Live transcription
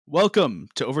Welcome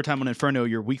to Overtime on Inferno,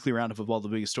 your weekly roundup of all the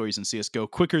biggest stories in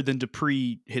CSGO, quicker than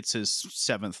Dupree hits his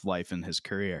 7th life in his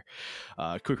career.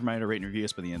 Quick reminder, rate and review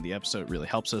us by the end of the episode. It really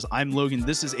helps us. I'm Logan.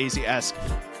 This is AZS.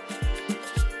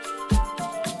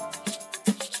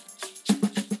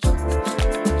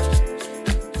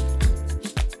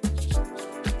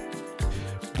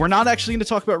 We're not actually going to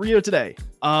talk about Rio today.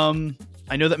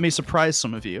 I know that may surprise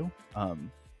some of you,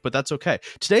 but that's okay.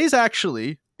 Today is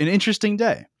actually an interesting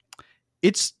day.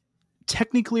 It's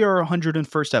technically our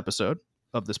 101st episode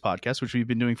of this podcast, which we've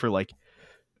been doing for like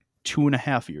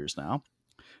 2.5 years now.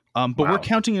 But We're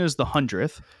counting it as the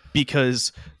 100th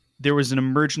because there was an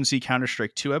emergency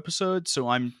Counter-Strike 2 episode, so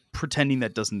I'm pretending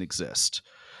that doesn't exist.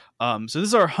 So this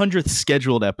is our 100th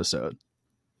scheduled episode,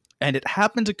 and it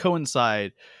happened to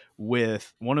coincide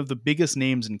with one of the biggest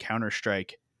names in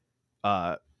Counter-Strike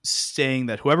saying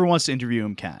that whoever wants to interview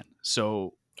him can.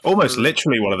 So almost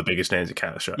literally one of the biggest names in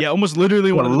Counter-Strike. Yeah, almost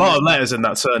literally one of a lot of letters in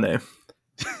that surname.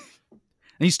 And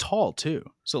he's tall too.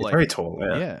 So he's like very tall,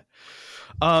 yeah.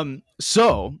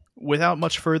 So without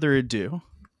much further ado,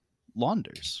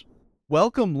 Launders.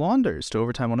 Welcome, Launders, to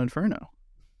Overtime on Inferno.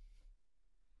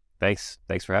 Thanks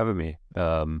for having me.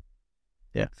 Yeah.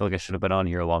 I feel like I should have been on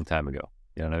here a long time ago.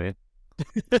 You know what I mean?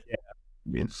 Yeah. I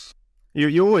mean,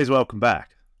 you're always welcome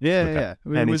back. Yeah.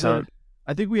 Anytime.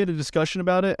 I think we had a discussion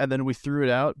about it, and then we threw it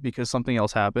out because something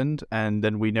else happened, and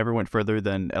then we never went further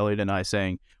than Elliot and I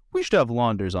saying, we should have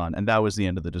Launders on, and that was the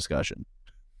end of the discussion.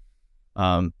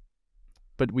 But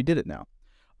we did it now.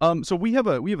 So we have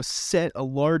a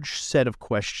large set of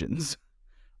questions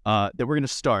that we're going to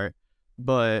start,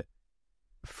 but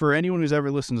for anyone who's ever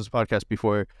listened to this podcast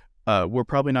before, we're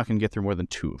probably not going to get through more than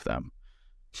 2 of them.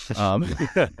 So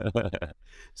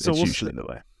it's usually the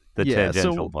way. The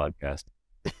tangential podcast.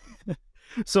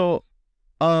 So,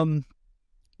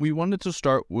 we wanted to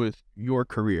start with your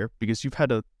career because you've had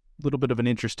a little bit of an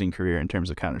interesting career in terms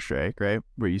of Counter-Strike, right?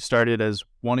 Where you started as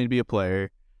wanting to be a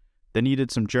player, then you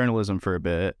did some journalism for a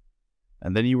bit,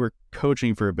 and then you were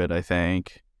coaching for a bit, I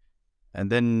think,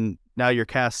 and then now you're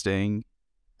casting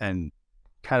and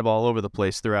kind of all over the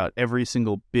place throughout every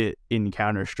single bit in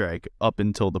Counter-Strike up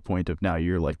until the point of now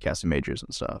you're like casting majors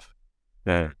and stuff.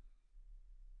 Yeah.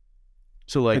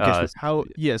 So like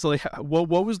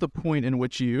what was the point in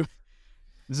which you,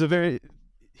 this is a very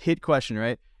hit question,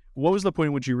 right? What was the point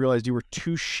in which you realized you were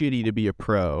too shitty to be a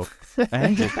pro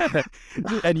and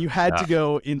you had to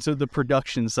go into the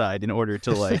production side in order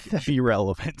to like be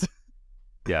relevant?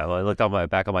 Yeah, well, I looked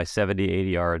back on my 70,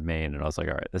 80-yard main, and I was like,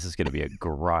 all right, this is going to be a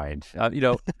grind. I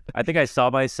think I saw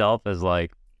myself as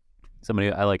like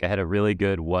somebody, I had a really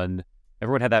good one.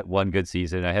 Everyone had that one good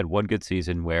season. I had one good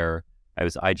season where I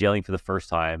was IGLing for the first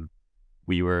time.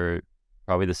 We were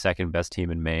probably the second best team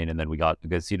in main, and then we got a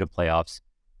good seed of playoffs,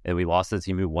 and we lost the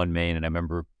team who won main, and I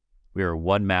remember we were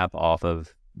one map off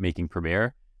of making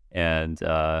Premier, and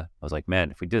I was like,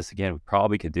 man, if we did this again, we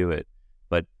probably could do it.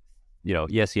 But,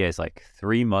 ESEA is like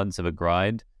 3 months of a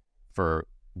grind for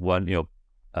one,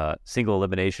 single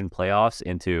elimination playoffs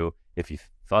into if you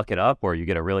fuck it up or you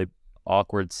get a really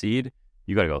awkward seed,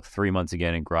 you got to go 3 months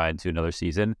again and grind to another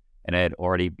season. And I had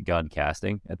already begun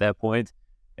casting at that point.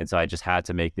 And so I just had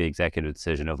to make the executive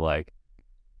decision of like,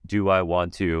 do I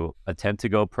want to attempt to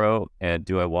go pro, and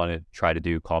do I want to try to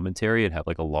do commentary and have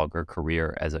like a longer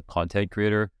career as a content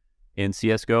creator in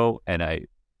CSGO? And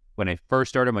when I first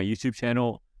started my YouTube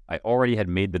channel, I already had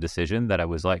made the decision that I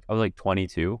was like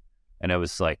 22, and I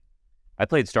was like, I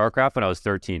played StarCraft when I was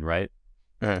 13, right?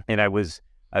 Uh-huh. And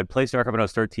I'd play StarCraft when I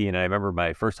was 13, and I remember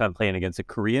my first time playing against a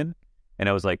Korean, and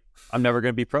I was like, I'm never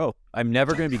going to be pro. I'm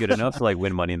never going to be good enough to like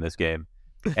win money in this game.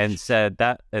 And said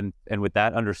that, and with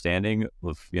that understanding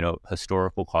of,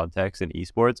 historical context in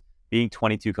esports, being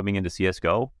 22 coming into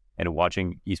CSGO and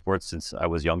watching esports since I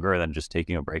was younger and then just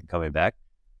taking a break and coming back,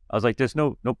 I was like, there's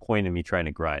no point in me trying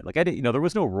to grind. Like I didn't, there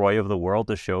was no Roy of the world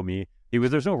to show me.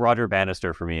 There's no Roger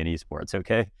Bannister for me in esports.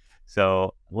 Okay.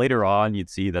 So later on, you'd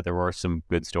see that there were some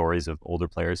good stories of older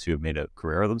players who have made a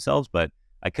career of themselves, but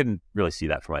I couldn't really see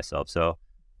that for myself. So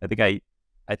I think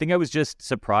I was just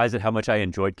surprised at how much I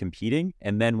enjoyed competing.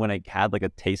 And then when I had like a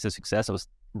taste of success, I was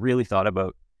really thought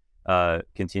about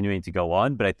continuing to go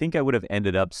on. But I think I would have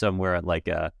ended up somewhere at like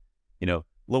a,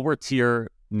 lower tier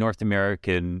North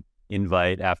American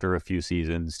invite after a few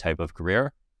seasons type of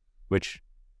career, which,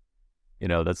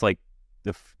 that's like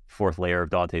the fourth layer of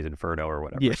Dante's Inferno or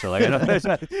whatever. Yeah. So like,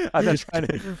 I'm not trying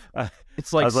to.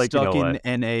 It's like stuck in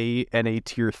NA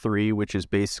tier 3, which is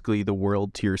basically the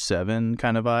world tier 7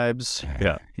 kind of vibes.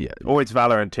 Yeah. Or it's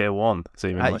Valorant tier 1.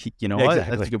 So what?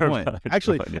 Exactly. That's a good point.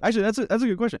 Actually, that's a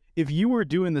good question. If you were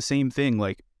doing the same thing,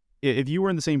 like if you were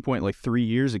in the same point like 3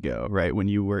 years ago, right, when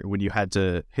you had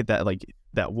to hit that like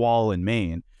that wall in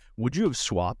Maine, would you have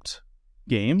swapped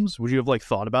games? Would you have like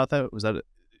thought about that?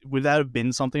 Would that have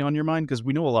been something on your mind? Because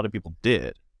we know a lot of people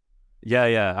did.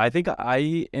 Yeah. I think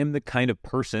I am the kind of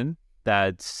person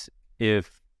that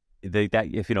if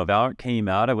Valorant came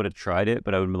out, I would have tried it,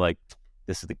 but I would be like,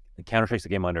 this is the Counter-Strike's the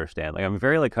game I understand. Like I'm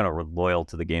very like kind of loyal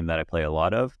to the game that I play a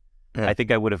lot of. Yeah. I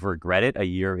think I would have regretted a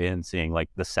year in seeing like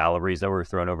the salaries that were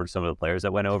thrown over to some of the players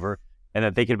that went over, and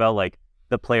then thinking about like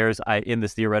the players in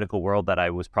this theoretical world that I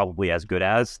was probably as good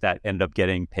as that ended up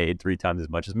getting paid 3 times as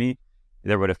much as me.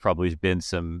 There would have probably been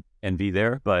some envy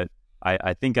there, but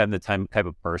I think I'm the type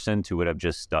of person who would have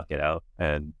just stuck it out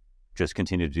and just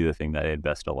continue to do the thing that I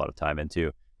invested a lot of time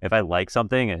into. If I like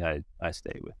something, and I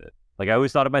stay with it. Like I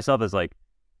always thought of myself as like,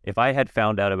 if I had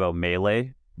found out about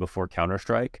Melee before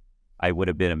Counter-Strike, I would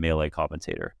have been a Melee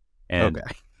commentator. And,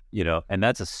 and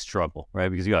that's a struggle, right?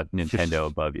 Because you got Nintendo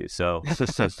above you. So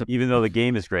even though the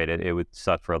game is great, it would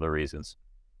suck for other reasons.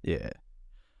 Yeah.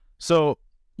 So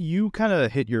you kind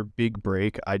of hit your big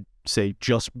break, I'd say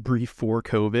just before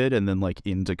COVID and then like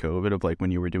into COVID of like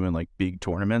when you were doing like big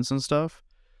tournaments and stuff.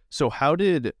 So how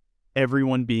did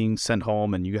everyone being sent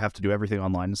home and you have to do everything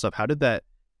online and stuff, how did that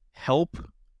help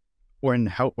or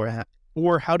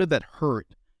how did that hurt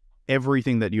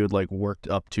everything that you had like worked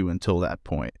up to until that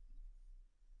point?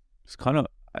 It's kind of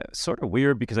sort of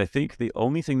weird because I think the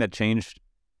only thing that changed,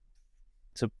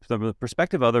 so from the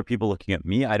perspective of other people looking at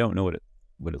me, I don't know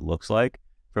what it looks like.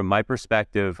 From my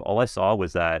perspective, all I saw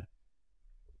was that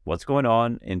what's going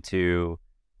on into,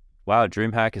 wow,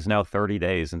 DreamHack is now 30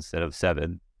 days instead of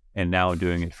 7, and now I'm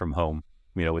doing it from home,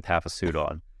 with half a suit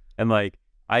on. And like,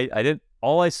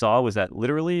 all I saw was that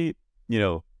literally,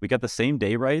 we got the same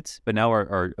day rights, but now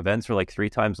our events are like 3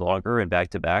 times longer and back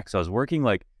to back. So I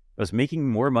was making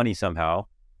more money somehow,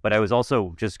 but I was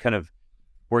also just kind of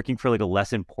working for like a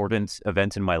less important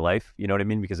event in my life, you know what I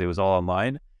mean? Because it was all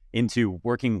online, into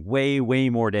working way, way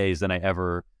more days than I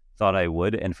ever thought I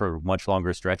would, and for much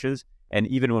longer stretches. And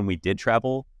even when we did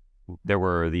travel, there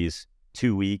were these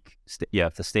 2-week, you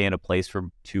have to stay in a place for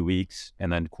 2 weeks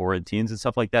and then quarantines and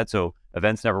stuff like that. So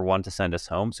events never wanted to send us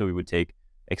home. So we would take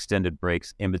extended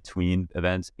breaks in between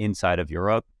events inside of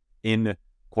Europe, in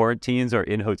quarantines or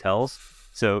in hotels.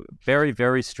 So very,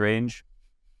 very strange.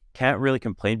 Can't really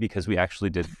complain because we actually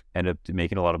did end up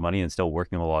making a lot of money and still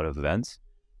working a lot of events.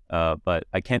 But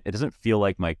it doesn't feel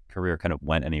like my career kind of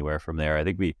went anywhere from there. I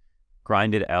think we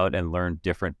grinded out and learned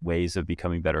different ways of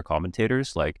becoming better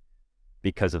commentators, like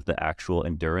because of the actual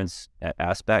endurance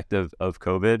aspect of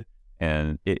COVID.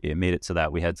 And it made it so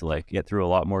that we had to like get through a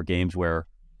lot more games where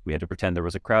we had to pretend there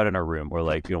was a crowd in our room, or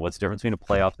like, what's the difference between a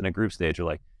playoff and a group stage? Or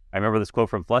like, I remember this quote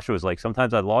from Flesh was like,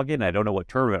 sometimes I log in and I don't know what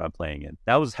tournament I'm playing in.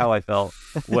 That was how I felt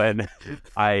that's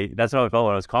how I felt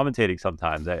when I was commentating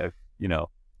sometimes,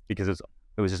 because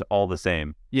it was just all the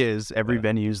same. Yeah, every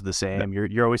venue's the same. Yeah.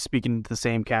 You're always speaking to the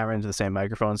same camera, into the same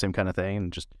microphone, same kind of thing,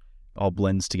 and just all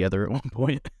blends together at one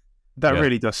point. That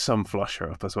really does sum Flusher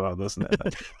up as well, doesn't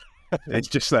it? It's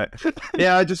just like,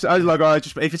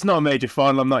 if it's not a major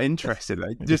final, I'm not interested.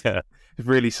 It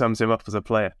really sums him up as a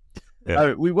player.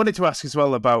 Yeah. We wanted to ask as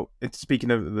well about,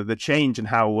 speaking of the change and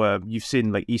how you've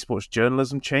seen like esports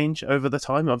journalism change over the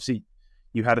time. Obviously,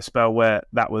 you had a spell where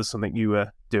that was something you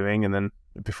were doing, and then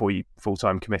before you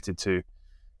full-time committed to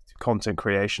content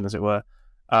creation, as it were.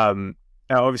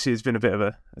 Obviously, it's been a bit of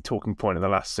a talking point in the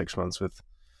last 6 months with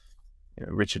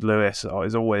Richard Lewis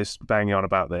is always banging on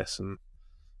about this, and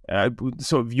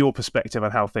sort of your perspective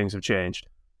on how things have changed.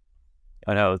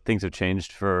 I know things have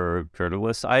changed for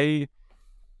journalists. I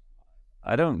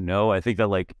don't know. I think that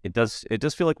like it does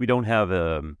feel like we don't have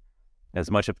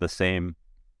as much of the same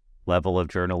level of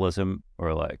journalism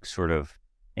or like sort of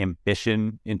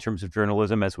ambition in terms of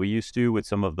journalism as we used to with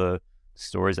some of the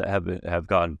stories that have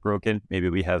gotten broken. Maybe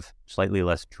we have slightly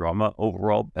less drama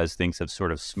overall as things have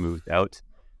sort of smoothed out,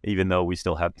 even though we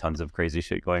still have tons of crazy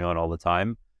shit going on all the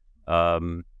time.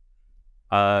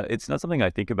 It's not something I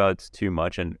think about too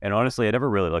much, and honestly, I never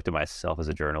really looked at myself as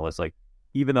a journalist. Like,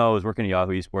 even though I was working at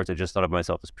Yahoo Esports, I just thought of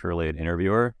myself as purely an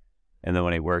interviewer. And then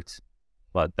when I worked,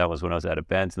 but that was when I was at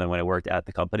events, and then when I worked at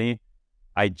the company,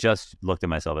 I just looked at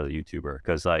myself as a YouTuber,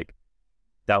 because like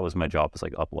that was my job, was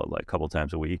like upload like a couple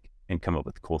times a week and come up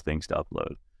with cool things to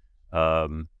upload.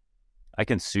 I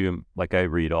consume, like, I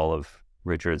read all of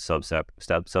Richard's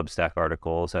Substack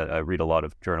articles. I read a lot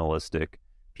of journalistic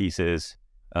pieces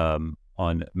on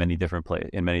many different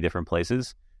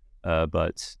places,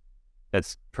 but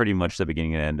that's pretty much the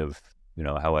beginning and end of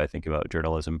how I think about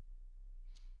journalism.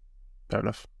 Fair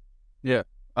enough. Yeah.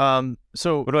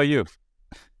 So what about you?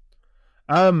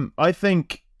 I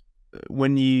think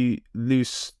when you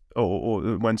lose, or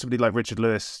when somebody like Richard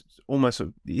Lewis almost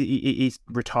he's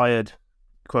retired,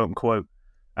 quote unquote.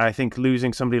 I think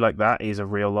losing somebody like that is a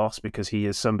real loss, because he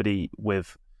is somebody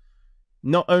with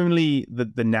not only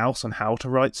the nous on how to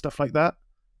write stuff like that,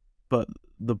 but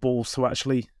the balls to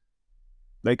actually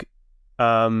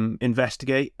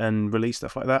investigate and release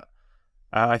stuff like that.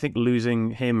 I think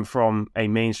losing him from a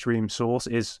mainstream source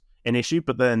is an issue,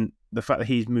 but then the fact that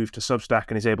he's moved to Substack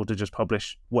and is able to just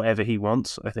publish whatever he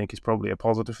wants, I think is probably a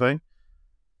positive thing.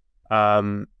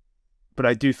 But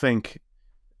I do think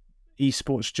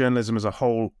esports journalism as a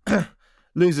whole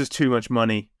loses too much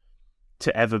money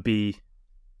to ever be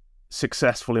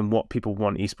successful in what people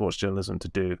want esports journalism to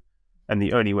do. And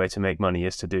the only way to make money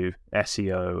is to do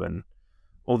SEO and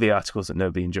all the articles that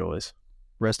nobody enjoys.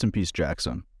 Rest in peace,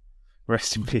 Jackson.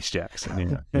 Rest in peace,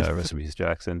 Jackson. Yeah, rest in peace,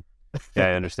 Jackson. Yeah,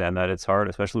 I understand that. It's hard,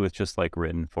 especially with just like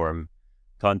written form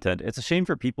content. It's a shame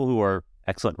for people who are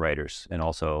excellent writers, and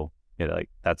also, you know, like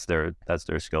that's their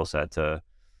skill set, to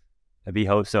be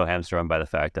so hamstrung by the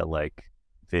fact that like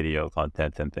video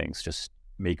content and things just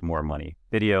make more money.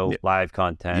 Video, live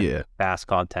content, fast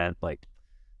content, like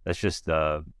that's just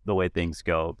the way things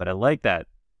go. But I like that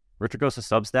Richard goes to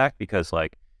Substack, because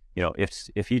like, you know,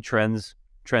 if he trends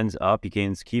up, he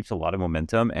keeps a lot of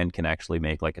momentum and can actually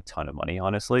make like a ton of money,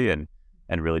 honestly, and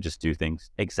really just do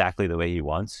things exactly the way he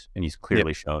wants. And he's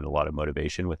clearly shown a lot of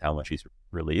motivation with how much he's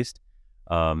released.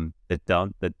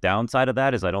 The downside of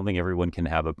that is I don't think everyone can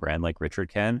have a brand like Richard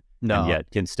can, and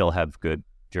yet can still have good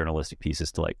journalistic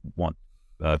pieces to like want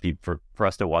for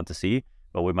us to want to see,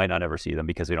 but we might not ever see them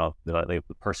because we don't have the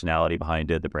personality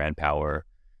behind it, the brand power,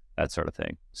 that sort of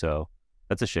thing. So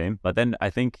that's a shame. But then I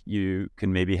think you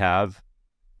can maybe have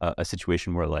a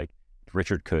situation where like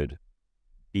Richard could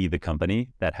be the company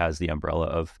that has the umbrella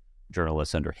of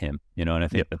journalists under him, you know. And I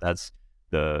think that's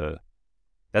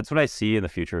what I see in the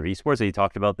future of esports. And he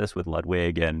talked about this with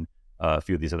Ludwig and a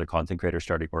few of these other content creators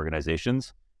starting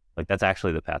organizations. Like that's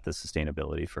actually the path to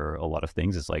sustainability for a lot of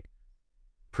things, is like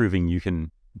proving you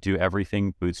can do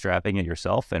everything bootstrapping it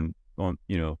yourself, and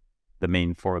you know, the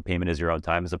main form of payment is your own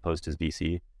time as opposed to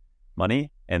VC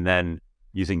money, and then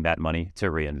using that money to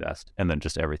reinvest, and then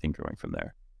just everything growing from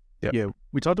there. Yeah,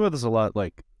 we talked about this a lot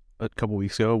like a couple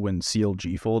weeks ago when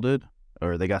CLG folded,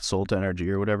 or they got sold to NRG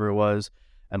or whatever it was,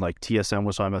 and like TSM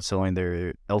was talking about selling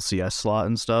their LCS slot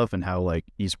and stuff, and how like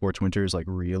esports winter is like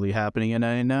really happening in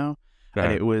NA now. Right.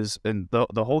 And it was, and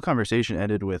the whole conversation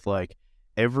ended with like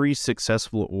every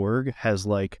successful org has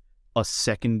like a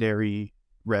secondary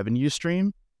revenue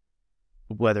stream,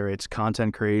 whether it's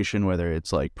content creation, whether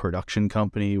it's like production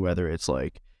company, whether it's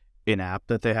like an app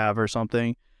that they have or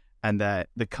something, and that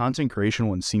the content creation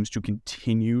one seems to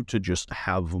continue to just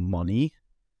have money,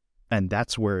 and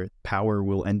that's where power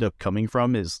will end up coming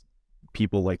from, is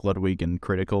people like Ludwig and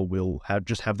Critical will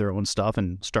have their own stuff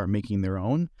and start making their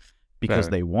own because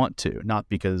they want to, not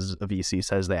because a VC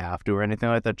says they have to or anything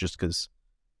like that, just because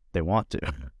they want to.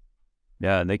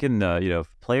 Yeah, and they can, you know, if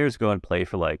players go and play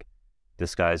for like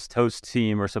this guy's Toast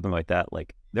team or something like that,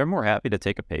 like they're more happy to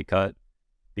take a pay cut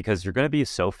because you're going to be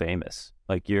so famous.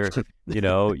 Like you're, you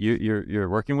know, you're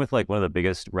working with like one of the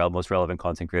biggest, most relevant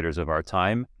content creators of our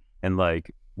time, and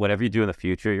like whatever you do in the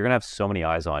future, you're gonna have so many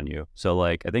eyes on you. So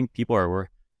like, I think people are.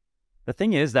 The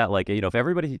thing is that like, you know, if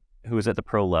everybody who was at the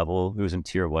pro level, who was in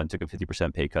tier 1, took a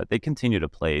 50% pay cut, they continue to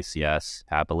play CS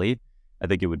happily. I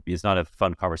think it's not a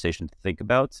fun conversation to think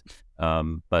about,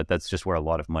 but that's just where a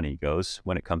lot of money goes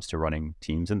when it comes to running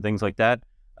teams and things like that.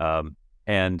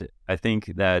 And I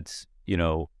think that, you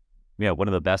know, one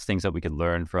of the best things that we could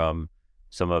learn from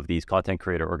some of these content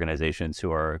creator organizations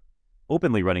who are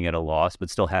openly running at a loss,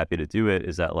 but still happy to do it,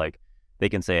 is that like, they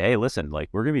can say, hey, listen, like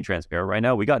we're going to be transparent right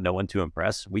now. We got no one to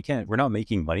impress. We're not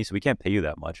making money, so we can't pay you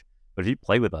that much. But if you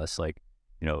play with us, like,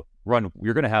 you know,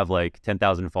 you're going to have like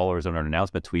 10,000 followers on an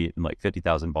announcement tweet and like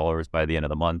 50,000 followers by the end of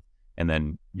the month. And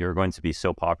then you're going to be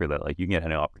so popular that like you can get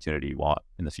any opportunity you want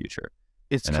in the future.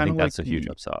 It's kind of like that's a huge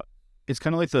upside. It's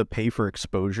kind of like the pay for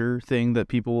exposure thing that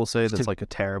people will say that's like a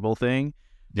terrible thing.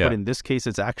 Yeah. But in this case,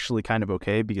 it's actually kind of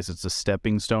okay because it's a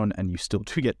stepping stone and you still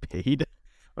do get paid.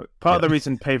 Part of the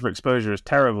reason pay for exposure is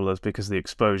terrible is because the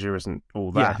exposure isn't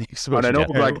all that. Yeah, on an org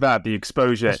like that, the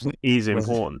exposure is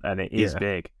important and it is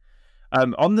big.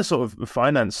 On the sort of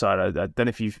finance side, I don't know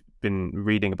if you've been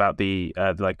reading about the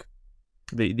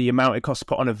amount it costs to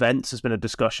put on events. There's been a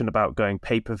discussion about going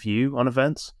pay-per-view on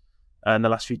events in the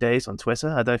last few days on Twitter.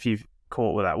 I don't know if you've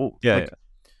caught with that.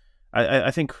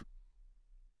 I think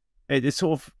it's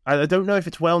sort of, I don't know if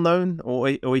it's well known or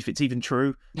if it's even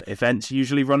true. Events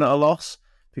usually run at a loss,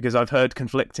 because I've heard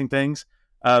conflicting things.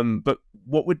 But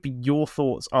what would be your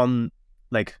thoughts on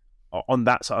like on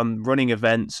that side, on running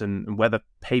events and whether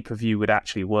pay-per-view would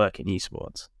actually work in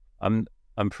esports? I'm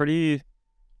pretty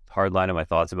hardline in my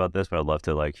thoughts about this, but I'd love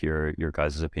to like hear your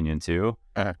guys' opinion too.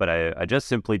 But I just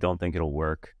simply don't think it'll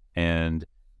work, and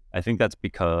I think that's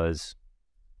because,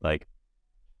 like,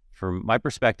 from my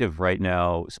perspective right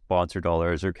now, sponsor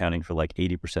dollars are accounting for like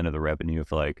 80% of the revenue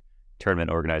for like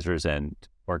tournament organizers and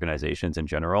organizations in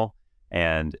general.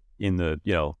 And in the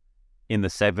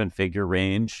 7-figure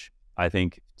range, I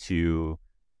think to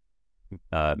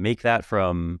make that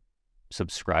from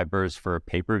subscribers for a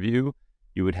pay-per-view,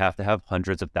 you would have to have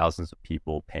hundreds of thousands of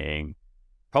people paying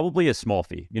probably a small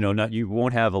fee. You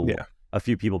won't have a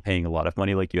few people paying a lot of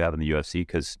money like you have in the UFC,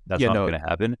 because that's not going to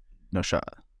happen. No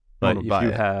shot. But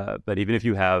even if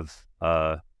you have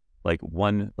like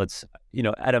one,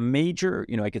 at a major,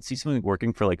 I could see something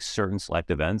working for like certain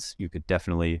select events. You could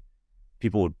definitely,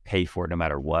 people would pay for it no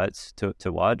matter what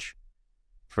to watch.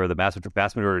 For the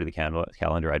vast majority of the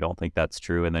calendar, I don't think that's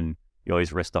true. And then you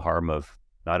always risk the harm of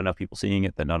not enough people seeing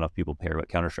it, then not enough people care about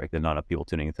Counter-Strike, then not enough people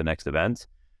tuning into the next event.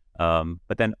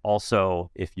 But then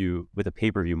also, with a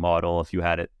pay-per-view model, if you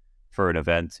had it for an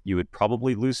event, you would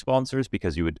probably lose sponsors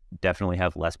because you would definitely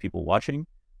have less people watching.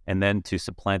 And then to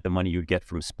supplant the money you'd get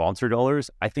from sponsor dollars,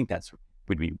 I think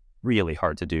would be really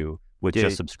hard to do with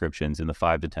just subscriptions in the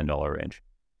 $5 to $10 range.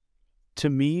 To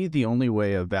me, the only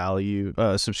way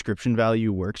a subscription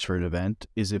value works for an event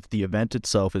is if the event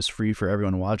itself is free for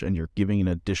everyone to watch and you're giving an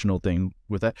additional thing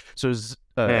with that. So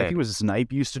I think it was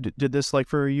Snipe used to did this like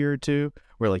for a year or two,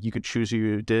 where like you could choose who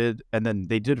you did, and then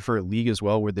they did for a league as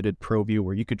well, where they did Pro View,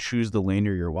 where you could choose the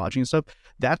laner you're watching and stuff.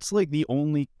 That's like the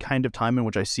only kind of time in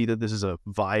which I see that this is a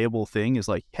viable thing, is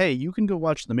like, hey, you can go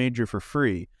watch the major for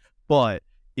free, but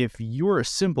if you're a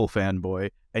Simple fanboy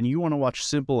and you want to watch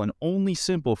Simple and only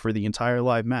Simple for the entire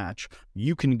live match,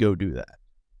 you can go do that.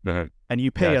 Uh-huh. And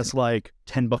you pay us like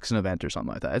 $10 an event or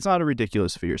something like that. It's not a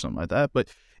ridiculous fee or something like that, but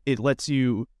it lets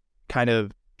you kind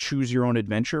of choose your own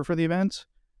adventure for the event,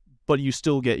 but you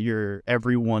still get your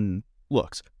everyone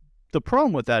looks. The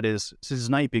problem with that is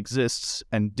Snipe exists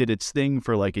and did its thing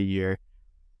for like a year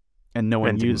and no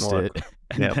one used it.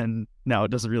 And then now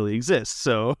it doesn't really exist.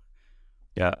 So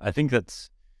yeah, I think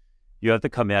you have to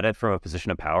come at it from a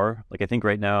position of power. Like, I think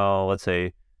right now, let's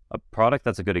say a product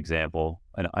that's a good example,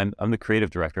 and I'm the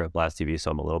creative director at Blast TV, so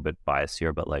I'm a little bit biased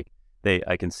here, but like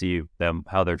I can see them,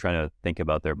 how they're trying to think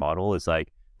about their model is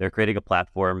like, they're creating a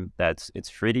platform it's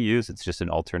free to use. It's just an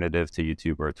alternative to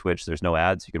YouTube or Twitch. There's no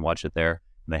ads. You can watch it there.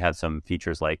 And they have some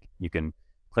features like you can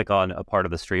click on a part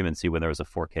of the stream and see when there was a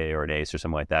 4K or an ace or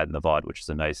something like that in the VOD, which is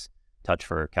a nice touch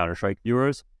for Counter-Strike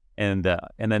viewers. And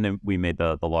then we made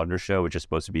the Launder show, which is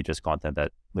supposed to be just content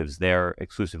that lives there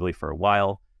exclusively for a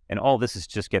while. And all this is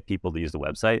just get people to use the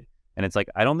website. And it's like,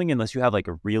 I don't think unless you have like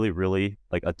a really, really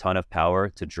like a ton of power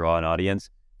to draw an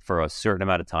audience for a certain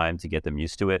amount of time to get them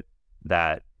used to it,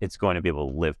 that it's going to be able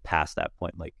to live past that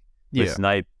point. Like the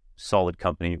Snipe, solid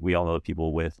company. We all know the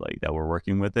people that were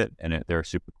working with it, and they're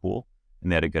super cool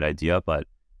and they had a good idea, but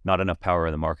not enough power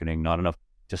in the marketing, not enough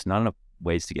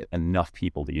ways to get enough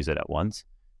people to use it at once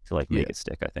to like make it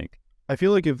stick, I think. I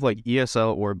feel like if like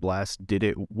ESL or Blast did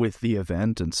it with the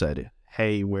event and said,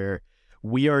 hey,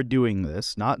 we are doing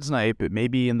this, not Snipe, it may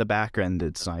be in the background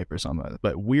it's Snipe or something like that,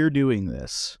 but we're doing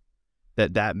this,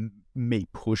 that may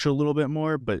push a little bit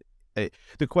more. But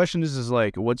the question is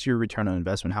like, what's your return on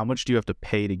investment? How much do you have to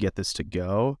pay to get this to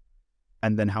go?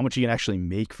 And then how much you can actually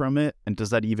make from it? And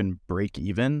does that even break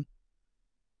even?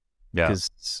 Yeah.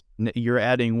 Because you're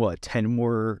adding 10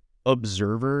 more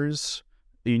observers?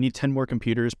 You need 10 more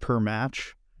computers per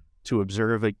match to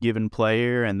observe a given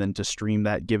player, and then to stream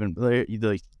that given player.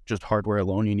 Like, just hardware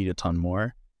alone, you need a ton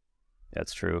more.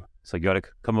 That's true. So you got to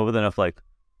come up with enough like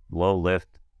low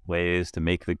lift ways to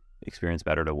make the experience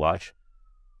better to watch.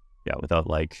 Yeah, without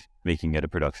like making it a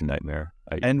production nightmare.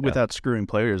 Without screwing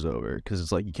players over, because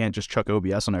it's like you can't just chuck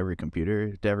OBS on every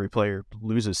computer. Every player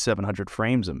loses 700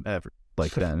 frames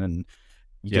like then, and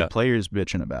you get players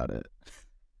bitching about it.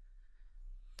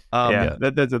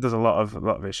 There's a lot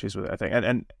of issues with it, I think,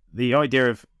 and the idea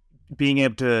of being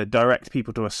able to direct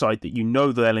people to a site that you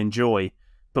know they'll enjoy,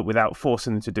 but without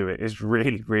forcing them to do it, is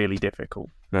really, really difficult.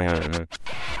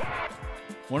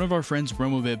 One of our friends,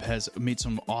 Bromobib, has made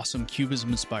some awesome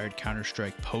Cubism-inspired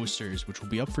Counter-Strike posters, which will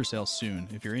be up for sale soon.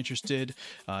 If you're interested,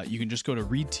 you can just go to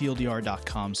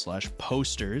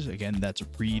readtldr.com/posters. Again, that's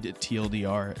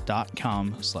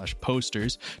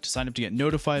readtldr.com/posters to sign up to get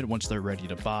notified once they're ready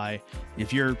to buy.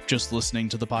 If you're just listening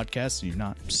to the podcast and you're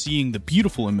not seeing the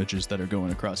beautiful images that are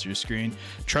going across your screen,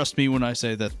 trust me when I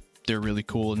say that they're really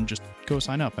cool, and just go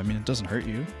sign up. I mean, it doesn't hurt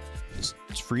you.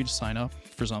 It's free to sign up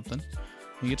for something.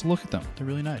 You get to look at them. They're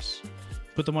really nice.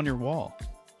 Put them on your wall.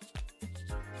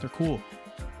 They're cool.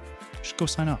 Just go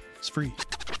sign up. It's free.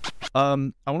 I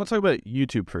want to talk about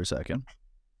YouTube for a second.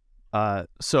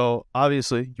 So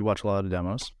obviously you watch a lot of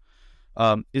demos.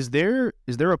 Is there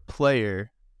a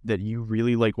player that you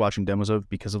really like watching demos of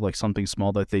because of like something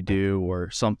small that they do or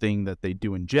something that they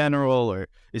do in general, or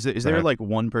is there like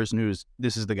one person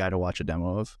this is the guy to watch a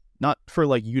demo of? Not for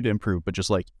like you to improve, but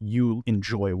just like you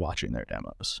enjoy watching their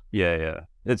demos. Yeah.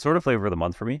 It's sort of flavor of the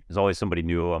month for me. There's always somebody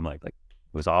new. I'm like it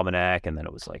was Almanac, and then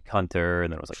it was like Hunter,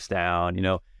 and then it was like Stown. You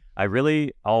know, I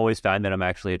really always find that I'm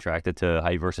actually attracted to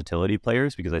high versatility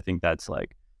players because I think that's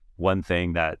like one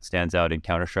thing that stands out in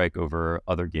Counter-Strike over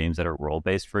other games that are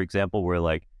role-based, for example, where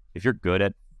like if you're good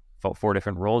at 4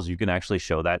 different roles, you can actually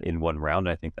show that in one round.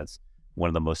 I think that's one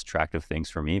of the most attractive things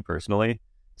for me personally.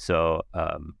 So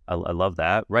I love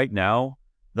that. Right now,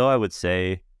 though, I would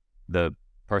say the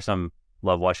person I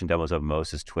love watching demos of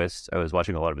most is Twistzz. I was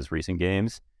watching a lot of his recent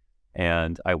games,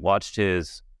 and I watched a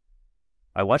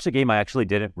game I actually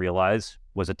didn't realize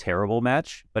was a terrible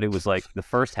match, but it was like the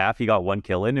first half he got 1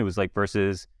 kill in. It was like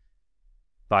versus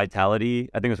Vitality.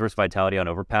 I think it was versus Vitality on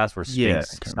Overpass, where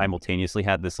Sphinx simultaneously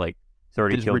had this like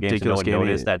 30 kill game, so no one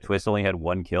noticed that Twistzz only had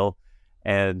 1 kill.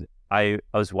 And I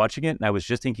was watching it, and I was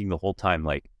just thinking the whole time,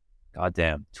 like, God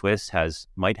damn, Twistzz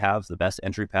might have the best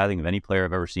entry pathing of any player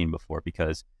I've ever seen before,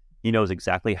 because he knows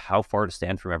exactly how far to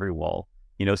stand from every wall.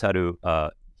 He knows how to,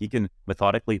 he can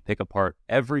methodically pick apart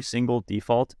every single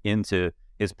default into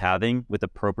his pathing with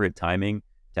appropriate timing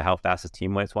to how fast his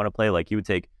teammates want to play. Like, he would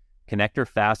take Connector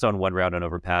fast on one round on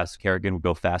Overpass. Kerrigan would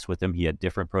go fast with him. He had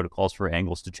different protocols for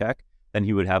angles to check. Then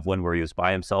he would have one where he was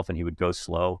by himself and he would go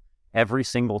slow. Every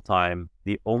single time,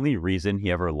 the only reason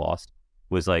he ever lost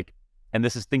was like, and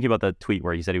this is thinking about the tweet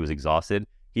where he said he was exhausted.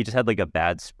 He just had like a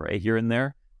bad spray here and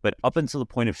there. But up until the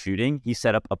point of shooting, he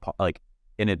set up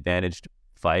an advantaged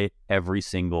fight every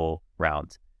single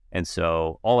round. And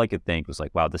so all I could think was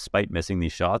like, wow, despite missing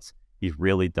these shots, he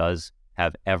really does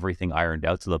have everything ironed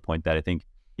out to the point that I think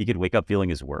he could wake up feeling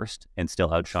his worst and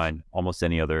still outshine almost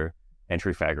any other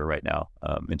entry fragger right now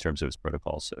in terms of his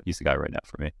protocols. So he's the guy right now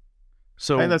for me.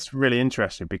 So I think that's really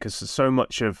interesting because so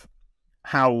much of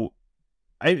how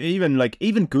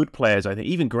even good players, I think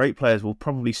even great players will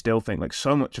probably still think like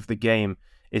so much of the game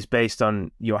is based on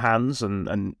your hands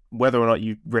and whether or not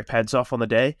you rip heads off on the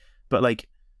day. But like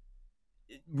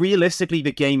realistically,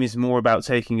 the game is more about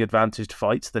taking advantaged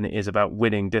fights than it is about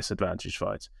winning disadvantaged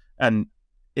fights. And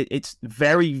it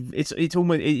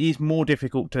is more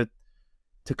difficult to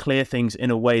clear things in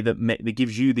a way that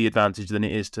gives you the advantage than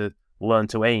it is to learn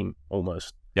to aim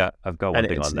almost. Yeah, I've got one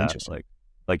thing on that.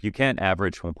 Like you can't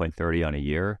average 1.30 on a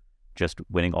year just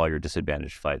winning all your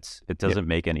disadvantaged fights. It doesn't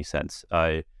make any sense.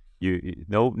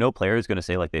 No player is going to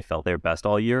say like they felt their best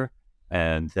all year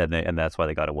and that's why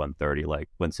they got a 130. Like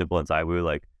when Simple and Zywoo,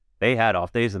 like they had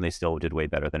off days and they still did way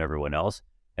better than everyone else.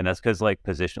 And that's because like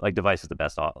position, like Device is the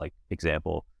best like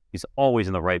example. He's always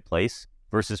in the right place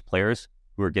versus players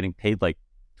who are getting paid like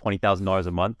 $20,000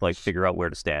 a month, like figure out where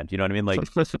to stand. You know what I mean? Like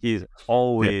he's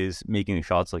always making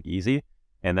shots look easy.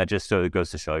 And that just sort of goes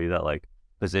to show you that like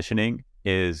positioning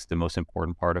is the most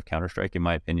important part of Counter-Strike, in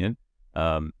my opinion.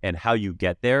 And how you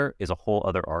get there is a whole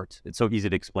other art. It's so easy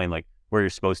to explain like where you're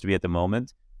supposed to be at the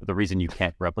moment. But the reason you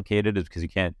can't replicate it is because you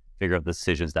can't figure out the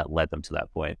decisions that led them to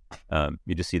that point.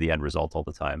 You just see the end result all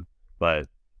the time. But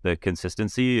the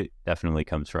consistency definitely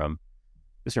comes from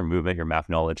just your movement, your map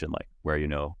knowledge, and like where you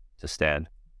know to stand.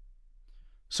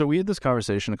 So we had this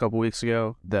conversation a couple weeks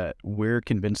ago that we're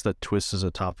convinced that Twistzz is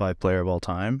a top 5 player of all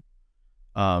time.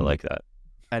 I like that.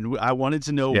 And I wanted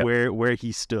to know where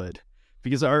he stood,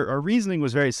 because our reasoning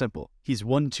was very simple. He's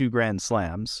won 2 Grand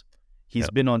Slams. He's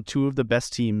been on 2 of the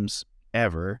best teams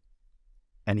ever,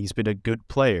 and he's been a good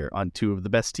player on 2 of the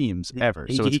best teams ever.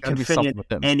 So he can fill in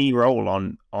any role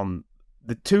on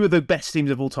the 2 of the best teams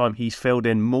of all time. He's filled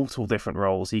in multiple different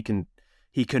roles. He can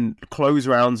close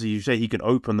rounds, as you say. He can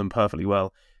open them perfectly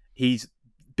well. He's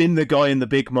been the guy in the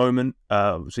big moment.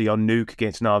 See on Nuke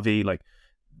against Na'Vi, like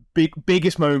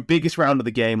biggest moment, biggest round of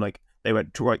the game. Like they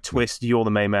went right, Twistzz, you're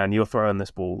the main man. You're throwing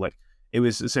this ball. Like it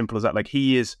was as simple as that. Like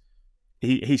he's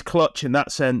clutch in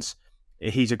that sense.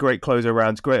 He's a great closer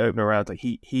rounds, great opener rounds. Like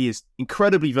he is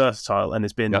incredibly versatile and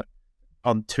has been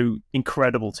on 2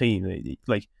 incredible teams.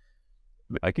 Like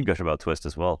I can gush about Twistzz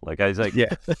as well. Like I was like,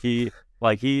 he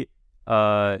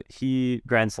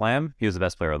Grand Slam, he was the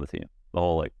best player on the team. The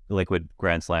whole like Liquid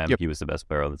Grand Slam, he was the best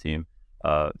player on the team.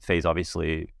 FaZe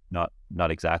obviously not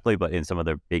exactly, but in some of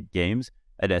their big games,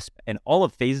 and all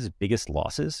of FaZe's biggest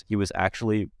losses, he was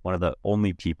actually one of the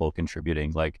only people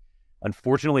contributing. Like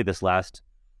unfortunately, this last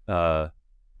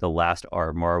the last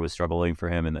Armor was struggling for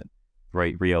him, and that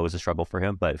Rio was a struggle for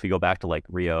him. But if we go back to like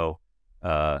Rio,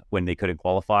 when they couldn't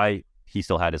qualify, he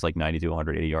still had his like 90 to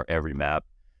 180 yard every map.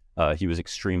 He was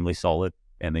extremely solid,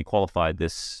 and they qualified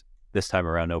this time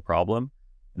around no problem.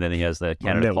 And then he has the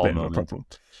Canada call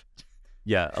moment.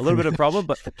 Yeah, a little bit of problem,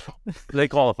 but they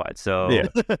qualified. So yeah.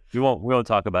 we won't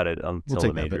talk about it until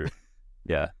the major.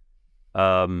 Yeah.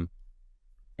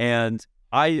 And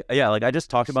I just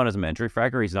talked about him as a entry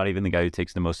fragger. He's not even the guy who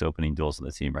takes the most opening duels in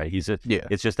the team, right?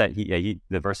 It's just that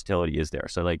the versatility is there.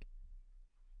 So like,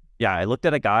 yeah, I looked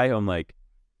at a guy, I'm like,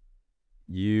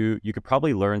 you could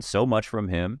probably learn so much from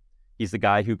him. He's the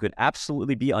guy who could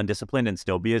absolutely be undisciplined and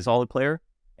still be a solid player,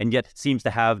 and yet seems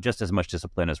to have just as much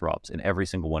discipline as Robs in every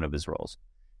single one of his roles.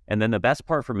 And then the best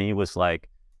part for me was like,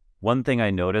 one thing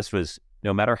I noticed was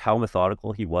no matter how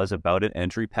methodical he was about an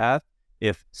entry path,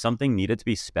 if something needed to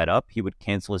be sped up, he would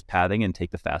cancel his pathing and take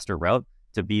the faster route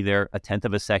to be there a tenth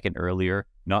of a second earlier,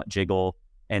 not jiggle,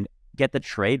 and get the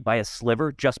trade by a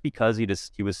sliver just because he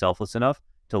was selfless enough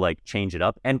to like change it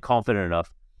up and confident enough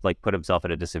to like put himself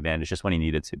at a disadvantage just when he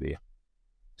needed to be.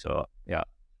 So yeah,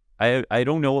 I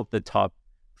don't know what the top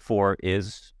 4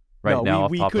 is now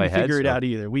off the top of my head. We couldn't figure it out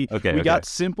either. We got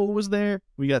Simple was there,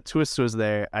 we got Twistzz was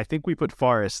there. I think we put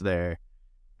Forest there,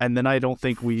 and then I don't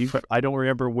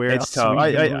remember where else we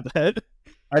moved that.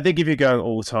 I think if you're going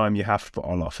all time, you have to put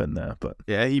Olaf in there. But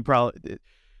yeah, he probably.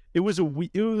 It was a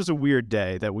weird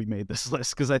day that we made this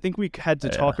list, because I think we had to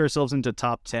talk ourselves into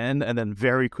top 10, and then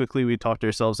very quickly we talked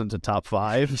ourselves into top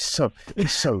 5. He's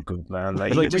so good, man.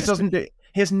 Like he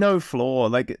has no flaw.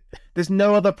 Like there's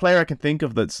no other player I can think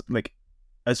of that's like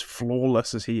as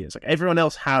flawless as he is. Like everyone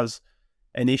else has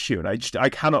an issue, and I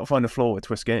cannot find a flaw with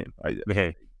Twistzz game.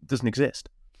 It doesn't exist.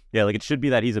 Yeah, like it should be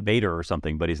that he's a beta or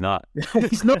something, but he's not.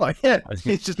 He's not. Yeah,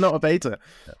 he's just not a beta.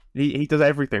 He does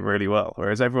everything really well,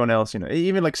 whereas everyone else,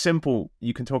 even like Simple,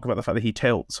 you can talk about the fact that he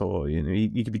tilts, or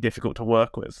he can be difficult to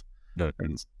work with. No.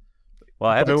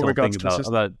 Well, I have a tilt thing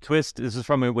about Twistzz. This is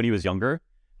from when he was younger,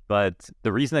 but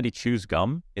the reason that he chose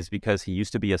Gum is because he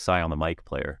used to be a Psy on the mic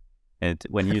player, and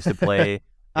when he used to play,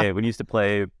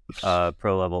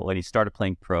 pro level, when he started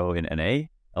playing pro in NA.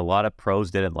 A lot of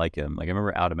pros didn't like him. Like I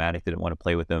remember Automatic didn't want to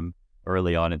play with him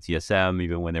early on in TSM,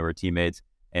 even when they were teammates.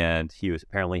 And he was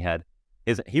apparently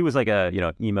he was like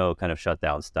a emo kind of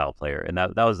shutdown style player, and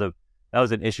that was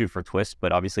an issue for Twistzz.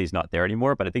 But obviously he's not there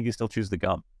anymore. But I think he still choose the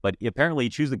Gum. But apparently he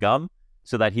chose the Gum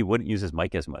so that he wouldn't use his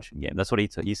mic as much in game. That's what he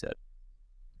said.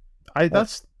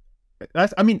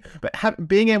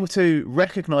 Being able to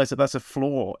recognize that that's a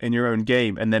flaw in your own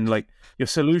game, and then like your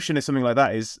solution is something like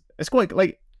that it's quite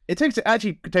like. It takes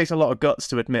a lot of guts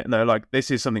to admit, no, like this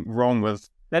is something wrong with.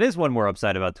 That is one more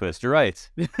upside about Twistzz. You're right.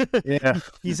 Yeah,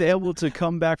 he's able to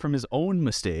come back from his own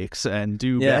mistakes and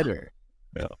do better.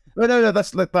 Yeah. No,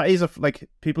 that is like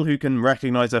people who can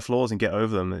recognize their flaws and get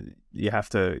over them. You have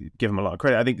to give them a lot of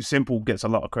credit. I think Simple gets a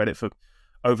lot of credit for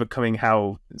overcoming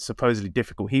how supposedly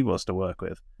difficult he was to work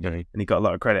with, and he got a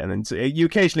lot of credit. And then you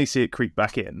occasionally see it creep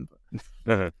back in.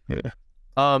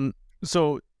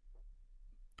 So.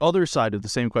 Other side of the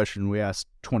same question we asked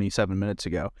 27 minutes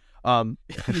ago.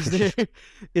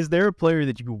 Is there a player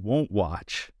that you won't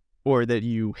watch or that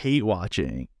you hate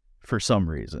watching for some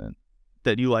reason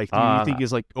that you like? Do you think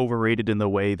is like overrated in the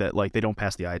way that like they don't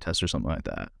pass the eye test or something like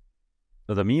that?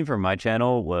 So the meme for my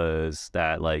channel was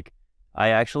that like I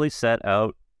actually set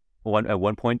out at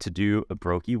one point to do a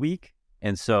Brokey week,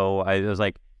 and so I was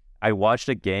like I watched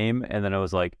a game and then I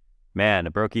was like, man,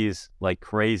 Brokey's like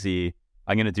crazy.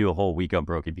 I'm going to do a whole week on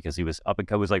Brokey because he was up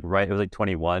and it was like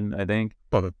 21, I think.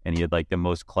 And he had like the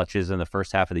most clutches in the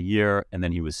first half of the year. And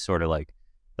then he was sort of like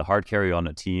the hard carry on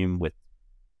a team with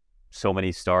so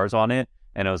many stars on it.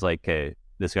 And I was like, okay,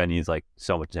 this guy needs like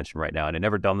so much attention right now. And I'd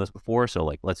never done this before. So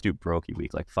like, let's do Brokey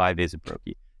week, like 5 days of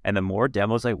Brokey. And the more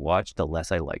demos I watched, the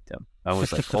less I liked him. I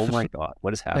was like, oh my God,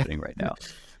 what is happening right now?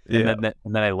 And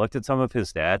then I looked at some of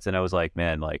his stats and I was like,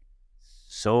 man, like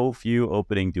so few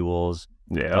opening duels.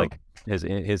 Yeah. Like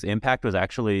his impact was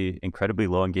actually incredibly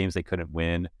low in games they couldn't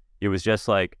win. It was just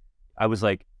like, I was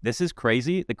like, this is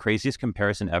crazy, the craziest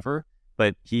comparison ever,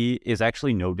 but he is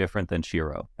actually no different than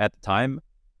Shiro. At the time,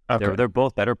 they're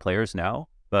both better players now,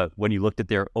 but when you looked at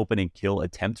their opening kill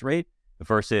attempt rate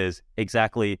versus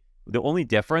exactly, the only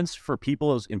difference for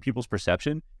people's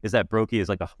perception is that Brokey is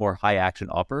like a more high action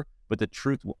upper, but the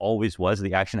truth always was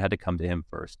the action had to come to him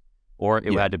first. Or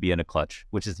it had to be in a clutch,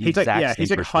 which is the exact same.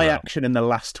 He's like high action in the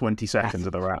last 20 seconds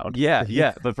of the round.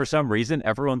 Yeah. But for some reason,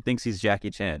 everyone thinks he's Jackie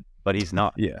Chan, but he's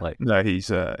not. Yeah. No, he's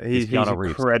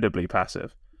incredibly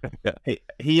passive. Yeah. I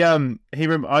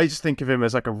just think of him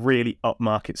as like a really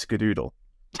upmarket skadoodle.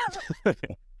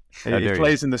 It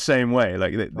plays in the same way.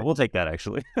 Like we'll take that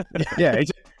actually. Yeah,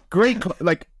 it's great,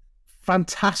 like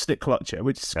fantastic clutcher,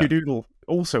 which Skadoodle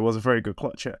also was a very good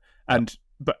clutcher, and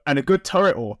a good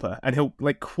turret AWPer, and he'll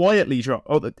like quietly drop.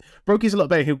 Brokey's a lot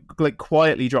better. He'll like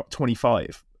quietly drop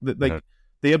 25.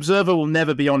 The observer will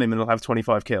never be on him, and he'll have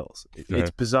 25 kills.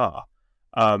 It's bizarre.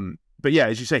 But yeah,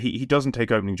 as you say, he doesn't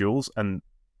take opening duels, and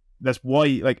that's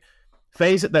why like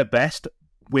FaZe at their best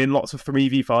win lots of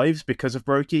 3v5s because of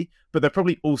Brokey, but they're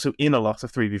probably also in a lot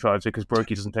of 3v5s because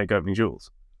Brokey doesn't take opening duels.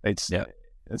 It's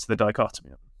the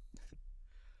dichotomy.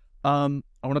 I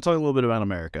want to talk a little bit about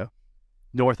America,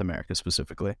 North America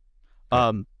specifically.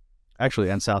 Actually,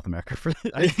 and South America.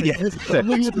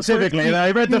 Specifically. And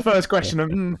I read the first question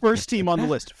of first team on the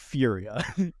list,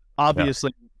 FURIA.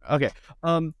 Obviously. Yeah. Okay.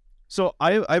 So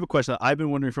I have a question that I've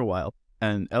been wondering for a while,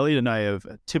 and Elliot and I have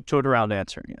tiptoed around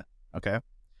answering it. Okay.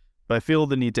 But I feel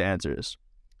the need to answer this.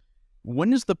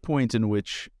 When is the point in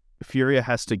which FURIA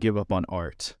has to give up on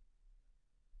art?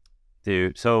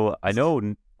 Dude, so I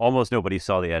know almost nobody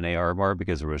saw the NAR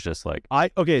because it was just like... I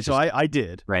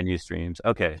did. Brand new streams.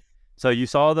 Okay. So you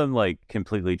saw them like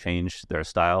completely change their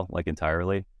style like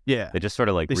entirely? Yeah. They just sort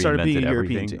of like they reinvented started being a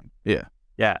everything. European team. Yeah.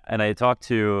 Yeah. And I talked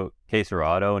to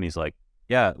Quesarado and he's like,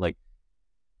 yeah, like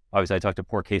obviously I talked to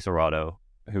poor Quesarado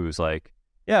who was like,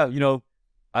 yeah, you know,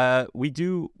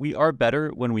 we are better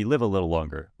when we live a little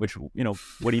longer, which, you know,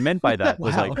 what he meant by that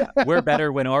was like, we're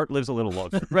better when art lives a little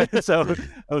longer, right? So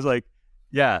I was like,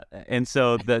 yeah. And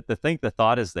so the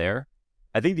thought is there.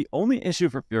 I think the only issue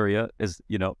for FURIA is,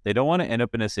 you know, they don't want to end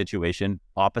up in a situation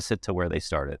opposite to where they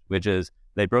started, which is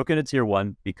they broke into tier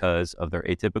 1 because of their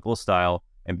atypical style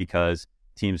and because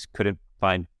teams couldn't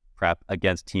find prep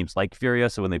against teams like FURIA.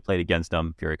 So when they played against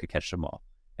them, FURIA could catch them all.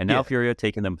 And now FURIA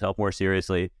taking themselves more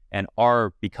seriously and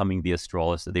are becoming the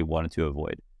Astralis that they wanted to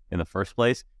avoid in the first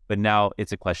place. But now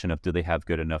it's a question of, do they have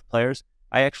good enough players?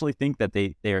 I actually think that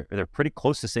they're pretty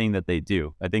close to saying that they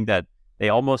do. I think that they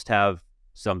almost have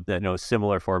some, you know,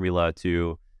 similar formula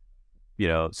to, you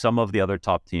know, some of the other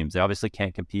top teams. They obviously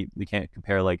can't compete. We can't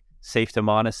compare like Safe to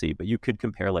Monacy, but you could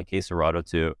compare like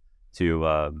Quesarado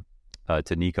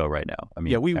to Nico right now. I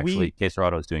mean,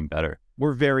 Quesarado is doing better.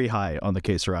 We're very high on the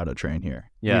Quesarado train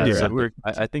here. Yeah,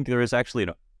 I think there is actually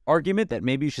an argument that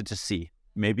maybe you should just see.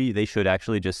 Maybe they should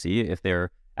actually just see if they're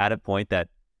at a point that.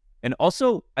 And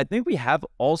also, I think we have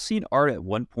all seen Art at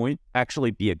one point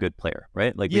actually be a good player,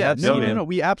 right? Like, we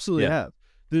absolutely have.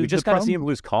 We just kind of see him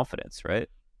lose confidence, right?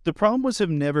 The problem was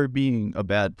him never being a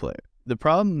bad player. The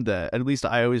problem that, at least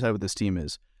I always had with this team,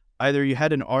 is either you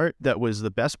had an Art that was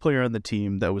the best player on the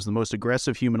team, that was the most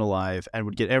aggressive human alive, and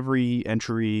would get every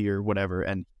entry or whatever,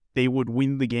 and they would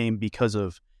win the game because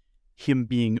of him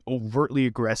being overtly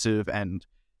aggressive and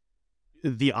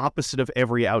the opposite of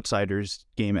every outsider's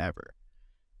game ever.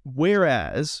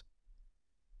 Whereas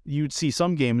you'd see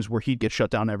some games where he'd get shut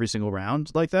down every single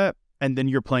round like that, and then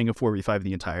you're playing a 4v5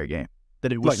 the entire game.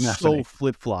 That it was like so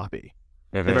flip-floppy.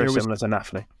 Yeah, very similar to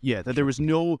Nafli. Yeah, that there was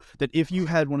that if you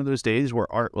had one of those days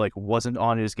where Art like wasn't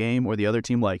on his game, or the other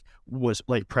team like was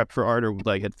like prepped for Art or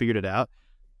like had figured it out,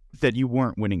 that you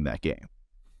weren't winning that game.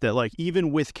 That like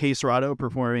even with Quesarado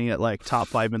performing at like top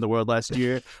 5 in the world last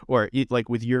year, or like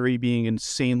with Yuri being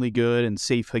insanely good and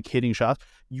safe like hitting shots,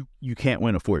 you can't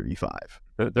win a 4v5.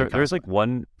 There's like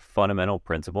one fundamental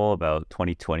principle about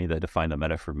 2020 that defined the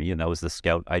meta for me, and that was the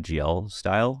Scout IGL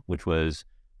style, which was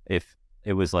if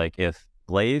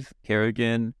Glaive,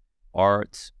 Kerrigan,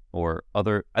 Art, or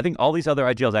other, I think all these other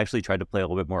IGLs actually tried to play a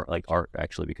little bit more like Art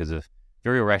actually, because of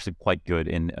FURIA were actually quite good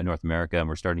in North America and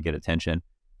we're starting to get attention.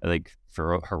 I think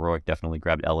Heroic definitely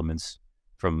grabbed elements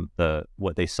from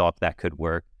what they saw that could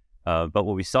work. But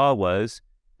what we saw was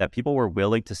that people were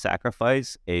willing to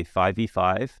sacrifice a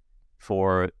 5v5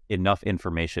 for enough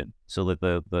information. So that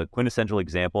the quintessential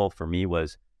example for me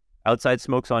was outside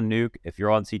smokes on nuke. If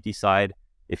you're on CT side,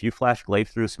 if you flash Glaive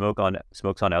through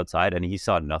smokes on outside and he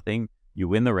saw nothing, you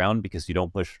win the round because you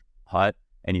don't push hot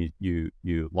and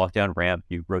you lock down ramp,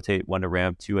 you rotate 1 to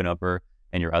ramp, 2 and upper,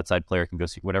 and your outside player can go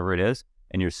see whatever it is,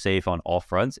 and you're safe on all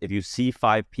fronts. If you see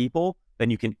 5 people, then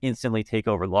you can instantly take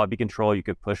over lobby control, you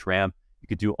could push ramp, you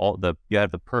could do you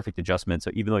have the perfect adjustment.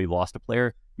 So even though you lost a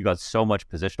player, you got so much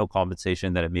positional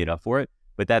compensation that it made up for it.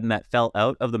 But then that fell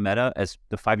out of the meta as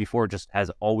the 5v4 just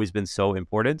has always been so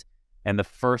important. And the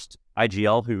first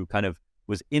IGL who kind of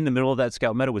was in the middle of that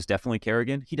scout meta was definitely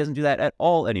Kerrigan. He doesn't do that at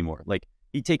all anymore. Like,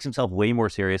 he takes himself way more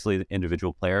seriously as an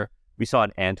individual player. We saw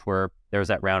in Antwerp, there was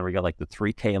that round where you got like the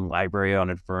 3K in Library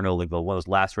on Inferno, like one of those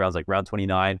last rounds, like round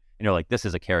 29. And you're like, this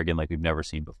is a Kerrigan like we've never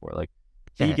seen before. Like,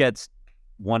 he gets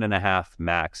 1.5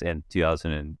 max in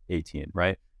 2018,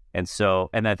 right?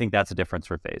 And I think that's a difference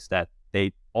for FaZe, that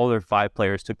they all their 5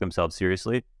 players took themselves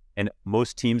seriously, and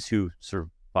most teams who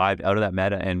survived out of that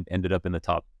meta and ended up in the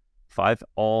top 5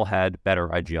 all had better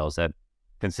IGLs that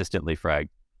consistently fragged.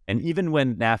 And even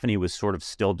when Nafany was sort of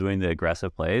still doing the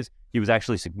aggressive plays, he was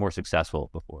actually more successful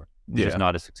before. He's just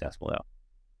not as successful now.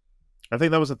 I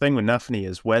think that was the thing with Nafany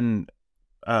is when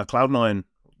Cloud9,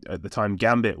 at the time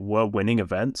Gambit, were winning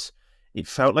events, it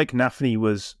felt like Nafany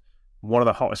was one of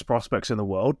the hottest prospects in the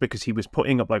world because he was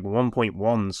putting up like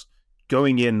 1.1s,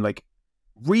 going in like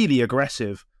really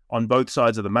aggressive on both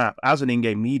sides of the map as an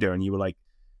in-game leader, and you were like,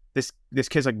 this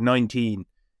kid's like 19.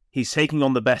 He's taking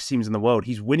on the best teams in the world.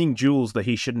 He's winning duels that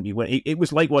he shouldn't be winning. It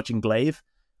was like watching Glaive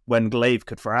when Glaive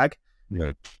could frag.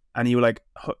 Yeah. And you were like,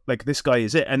 this guy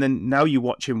is it. And then now you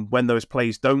watch him when those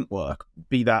plays don't work,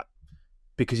 be that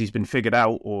because he's been figured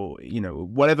out or,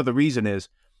 whatever the reason is.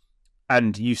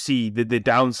 And you see the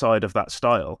downside of that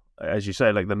style. As you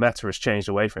say, like the meta has changed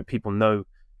away from it. People know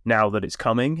now that it's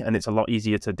coming, and it's a lot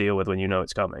easier to deal with when you know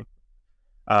it's coming.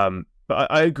 But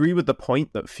I agree with the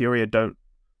point that FURIA don't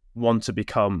want to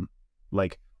become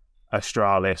like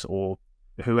Astralis or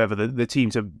whoever the team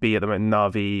to be at the moment,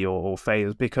 Na'Vi or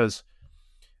FaZe, because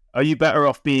are you better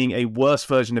off being a worse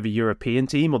version of a European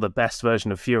team or the best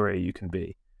version of FURIA you can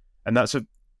be? And that's a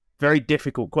very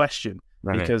difficult question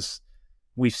because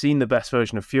we've seen the best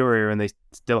version of FURIA and they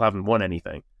still haven't won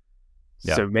anything.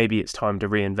 Yeah. So maybe it's time to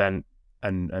reinvent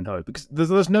and hope, because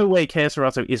there's no way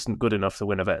Keisarato isn't good enough to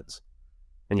win events,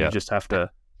 and you just have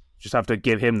to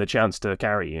give him the chance to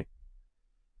carry you.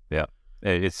 Yeah,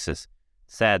 it's just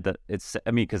sad that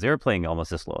because they were playing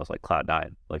almost as low as like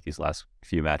Cloud9, like these last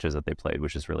few matches that they played,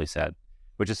 which is really sad.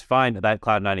 Which is fine that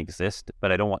Cloud9 exists,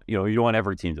 but I don't want you don't want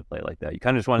every team to play like that. You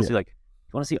kind of just want to see you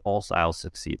want to see all styles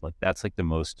succeed. Like that's like the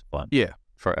most fun.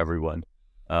 For everyone.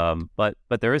 But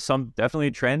there is definitely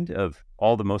a trend of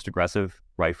all the most aggressive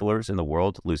riflers in the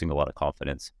world losing a lot of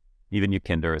confidence. Even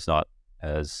Yukinder is not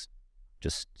as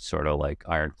just sort of like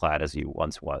ironclad as he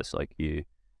once was. Like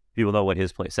people know what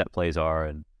his set plays are,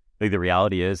 and like the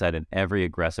reality is that in every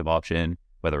aggressive option,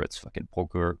 whether it's fucking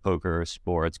poker,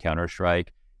 sports,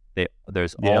 Counter-Strike,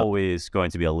 there's always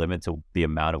going to be a limit to the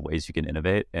amount of ways you can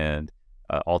innovate. And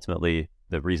ultimately,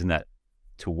 the reason that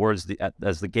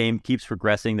as the game keeps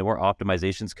progressing, the more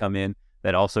optimizations come in.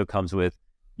 That also comes with,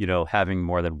 having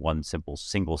more than one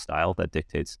single style that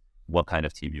dictates what kind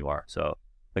of team you are. So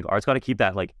like Art's got to keep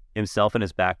that like himself in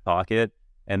his back pocket,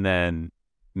 and then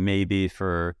maybe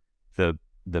for the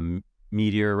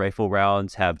Meteor rifle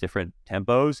rounds have different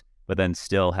tempos, but then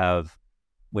still have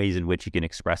ways in which he can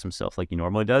express himself like he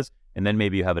normally does, and then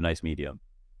maybe you have a nice medium.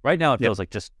 Right now it feels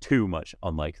like just too much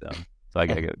unlike them. So I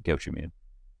get what you mean.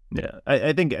 Yeah,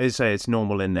 I think I say it's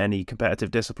normal in any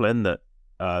competitive discipline that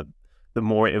the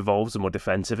more it evolves, the more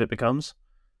defensive it becomes,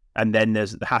 and then there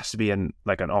has to be an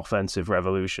offensive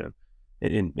revolution.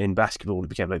 In basketball, it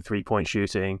became like 3-point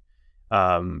shooting.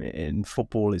 In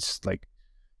football, it's like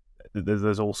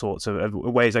there's all sorts of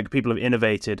ways like people have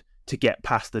innovated to get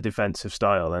past the defensive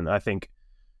style, and I think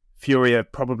FURIA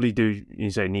probably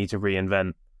need to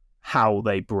reinvent how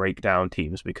they break down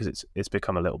teams because it's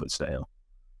become a little bit stale.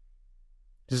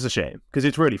 This is a shame because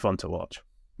it's really fun to watch.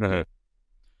 All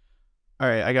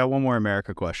right, I got one more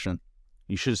America question.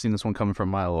 You should have seen this one coming from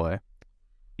a mile away.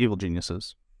 Evil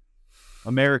Geniuses.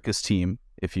 America's team,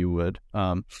 if you would.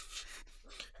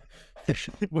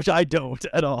 Which I don't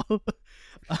at all.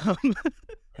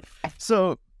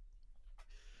 So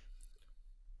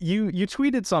you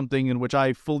tweeted something in which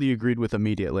I fully agreed with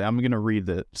immediately. I'm going to read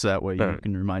it so that way you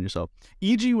can remind yourself.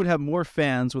 EG would have more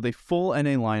fans with a full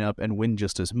NA lineup and win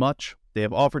just as much. They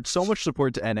have offered so much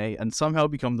support to NA and somehow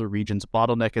become the region's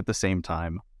bottleneck at the same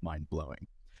time. Mind-blowing.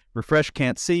 Refresh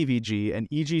can't save EG, and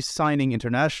EG signing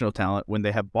international talent when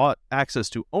they have bought access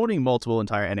to owning multiple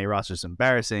entire NA rosters is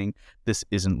embarrassing. This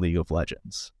isn't League of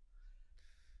Legends.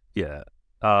 Yeah.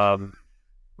 I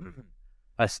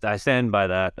stand by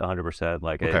that 100%.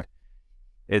 Like, okay.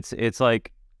 It's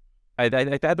like I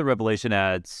had the revelation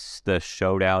at the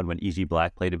showdown when EG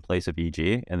Black played in place of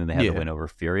EG, and then they had to win over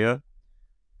FURIA.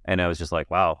 And I was just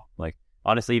like, wow. Like,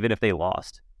 honestly, even if they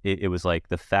lost, it was like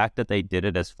the fact that they did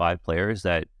it as 5 players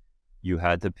that you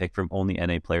had to pick from only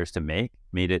NA players to made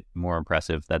it more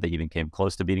impressive that they even came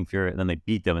close to beating FURIA, and then they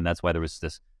beat them, and that's why there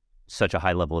was such a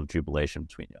high level of jubilation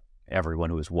between everyone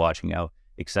who was watching how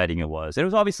exciting it was. And it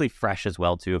was obviously fresh as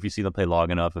well, too. If you see them play long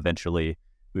enough, eventually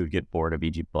we would get bored of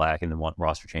EG Black and then want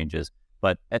roster changes.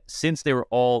 But since they were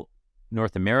all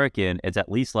North American, it's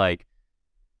at least like,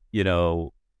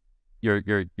 you're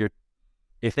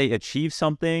if they achieve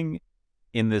something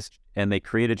in this and they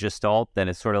create a gestalt, then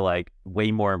it's sort of like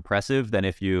way more impressive than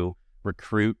if you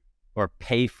recruit or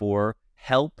pay for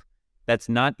help that's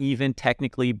not even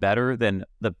technically better than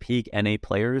the peak NA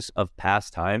players of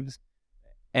past times,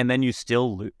 and then you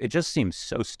still it just seems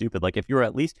so stupid. Like if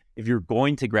you're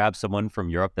going to grab someone from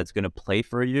Europe that's going to play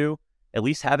for you, at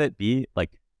least have it be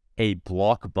like a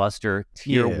blockbuster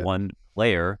tier 1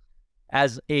 player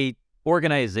as a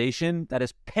organization that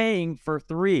is paying for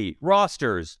 3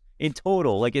 rosters in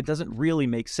total. Like it doesn't really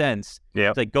make sense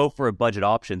to like go for a budget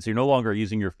option. So you're no longer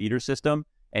using your feeder system,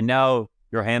 and now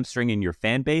you're hamstringing your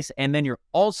fan base, and then you're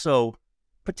also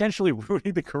potentially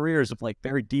ruining the careers of like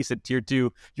very decent tier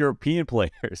 2 European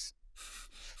players.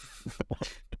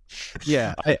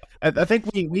 Yeah, I think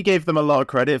we gave them a lot of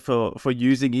credit for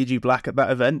using EG Black at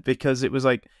that event, because it was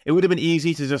like, it would have been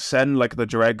easy to just send like the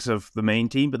dregs of the main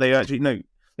team, but they actually, no,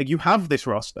 like you have this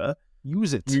roster,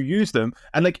 use it. You use them,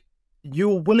 and like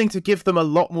you're willing to give them a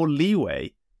lot more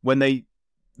leeway when they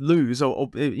lose, or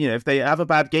you know, if they have a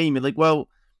bad game, you're like, well,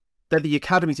 they're the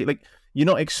academy team. Like you're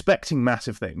not expecting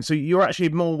massive things, so you're actually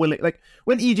more willing. Like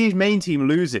when EG's main team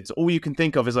loses, all you can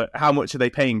think of is like, how much are they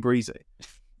paying Breezy?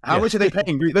 How much are they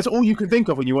paying Breezy? That's all you can think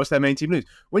of when you watch their main team lose.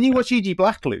 When you watch EG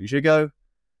Black lose, you go,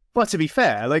 well, to be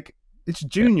fair, like it's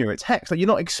Junior, it's Hex. Like you're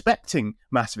not expecting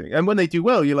massive, and when they do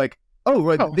well, you're like, oh,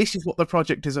 right, this is what the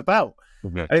project is about.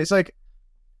 Okay. And it's like,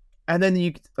 and then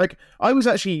you like, I'm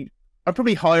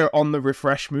probably higher on the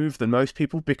refresh move than most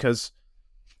people, because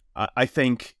I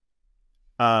think,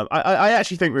 I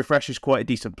actually think Refresh is quite a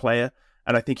decent player,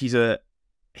 and I think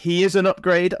he is an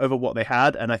upgrade over what they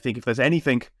had. And I think if there's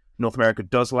anything North America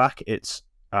does lack, it's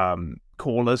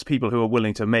callers, people who are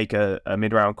willing to make a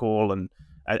mid-round call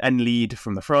and lead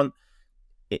from the front.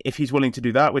 If he's willing to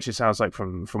do that, which it sounds like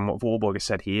from what Warburg has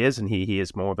said he is, and he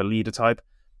is more of a leader type,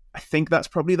 I think that's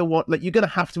probably the one. Like you're going to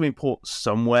have to import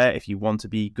somewhere if you want to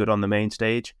be good on the main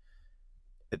stage.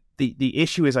 The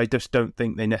issue is I just don't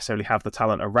think they necessarily have the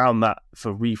talent around that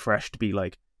for Refresh to be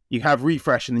like, you have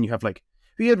Refresh and then you have like,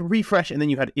 if you had Refresh and then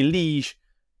you had Elige,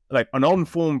 like an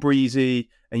on-form Breezy,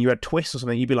 and you had Twistzz or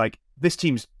something, you'd be like, this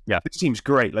team's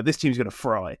great. Like this team's going to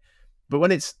fry. But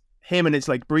when it's him and it's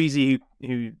like Breezy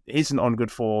who isn't on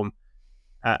good form,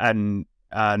 and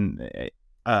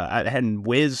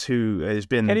Wiz who has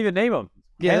been, can't even name him.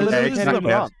 Yeah, this is the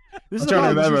problem. I'm trying to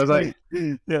remember. I was like,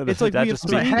 it's like we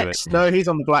have Hex. No, he's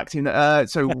on the black team.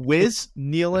 So Wiz,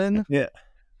 Nealon,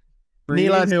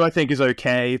 Nealon, who I think is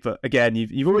okay, but again,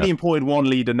 you've already imported one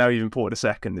leader. Now you've imported a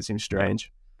second. It seems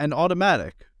strange. And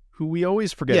Automatic, who we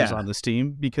always forget is on this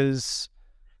team because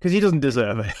he doesn't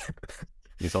deserve it.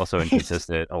 He's also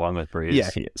inconsistent, along with Breeze. Yeah,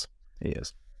 he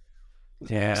is.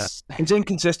 Yeah, he's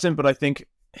inconsistent, but I think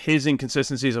his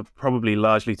inconsistencies are probably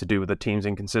largely to do with the team's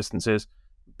inconsistencies,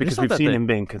 because we've seen him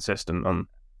being consistent on.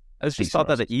 I just thought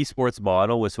that the esports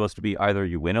model was supposed to be either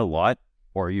you win a lot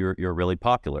or you're really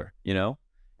popular, you know.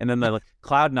 And then the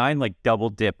Cloud9 like double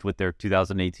dipped with their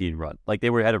 2018 run. Like they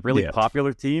had a really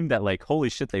popular team that like, holy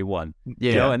shit, they won.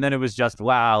 You know? And then it was just,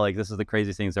 wow, like this is the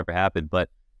craziest thing that's ever happened. But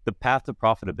the path to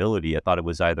profitability, I thought it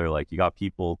was either like you got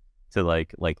people to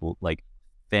like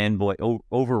fanboy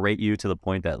overrate you to the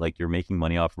point that like you're making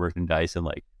money off merchandise and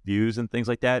like views and things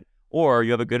like that, or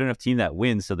you have a good enough team that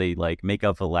wins, so they like make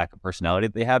up for the lack of personality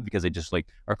that they have because they just like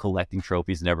are collecting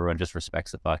trophies and everyone just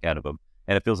respects the fuck out of them.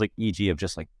 And it feels like EG have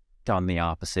just like done the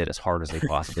opposite as hard as they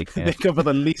possibly can. They cover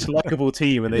the least likable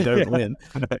team and they don't win.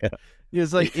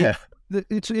 It's like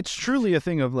it's truly a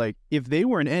thing of like, if they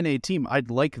were an NA team,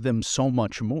 I'd like them so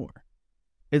much more.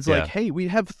 It's like, hey, we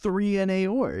have 3 NA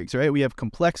orgs, right? We have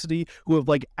Complexity, who have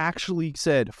like actually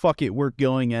said, fuck it, we're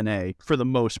going NA for the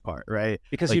most part, right?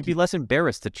 Because like, you'd be less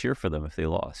embarrassed to cheer for them if they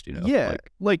lost, you know? Yeah,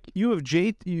 like you have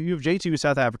J2, who's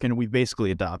South African, we've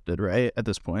basically adopted, right, at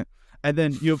this point. And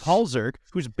then you have Halzerk,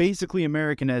 who's basically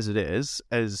American as it is,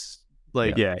 as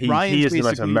like he is the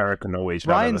most American Norwegian.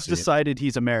 Ryan's decided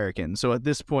he's American, so at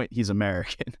this point he's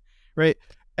American, right?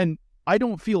 And I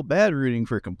don't feel bad rooting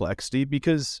for Complexity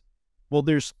because, well,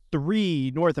 there's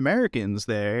 3 North Americans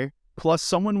there, plus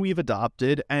someone we've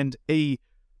adopted, and an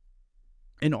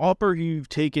Opper you've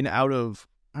taken out of,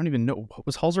 I don't even know,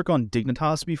 was Halzerk on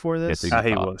Dignitas before this? Yes,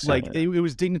 he was. Like, it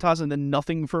was Dignitas and then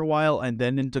nothing for a while, and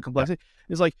then into Complexity.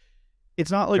 Yeah. It's like, it's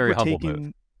not like very we're taking...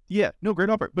 Move. Yeah, no, great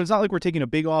Opper. But it's not like we're taking a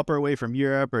big Opper away from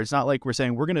Europe, or it's not like we're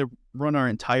saying we're going to run our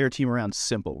entire team around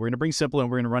Simple. We're going to bring Simple and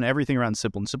we're going to run everything around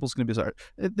Simple, and Simple's going to be sorry.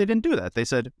 They didn't do that. They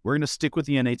said, we're going to stick with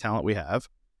the NA talent we have,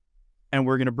 and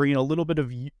we're going to bring in a little bit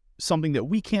of something that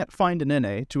we can't find in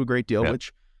NA to a great deal,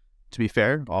 which, to be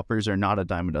fair, Oppers are not a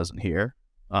dime a dozen here.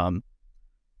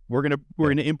 We're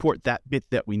gonna import that bit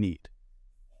that we need.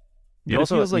 It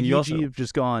feels like UG have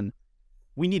just gone,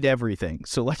 we need everything,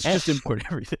 so let's just import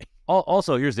everything.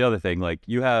 Also, here's the other thing. Like,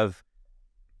 you have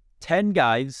 10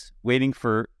 guys waiting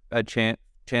for a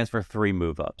chance for 3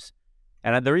 move-ups.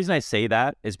 And the reason I say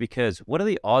that is because what are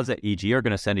the odds that EG are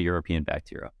going to send a European back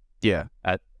to Europe? Yeah.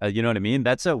 You know what I mean?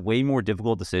 That's a way more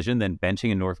difficult decision than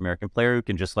benching a North American player who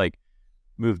can just like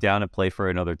move down and play for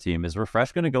another team. Is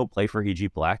Refresh going to go play for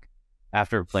EG Black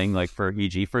after playing like for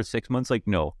EG for 6 months? Like,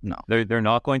 no. They're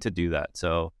not going to do that.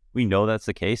 So we know that's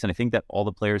the case. And I think that all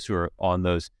the players who are on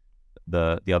those,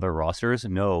 the other rosters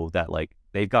know that like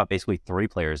they've got basically 3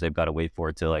 players they've got to wait for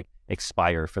it to like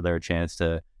expire for their chance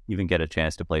to even get a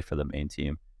chance to play for the main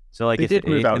team. So like they did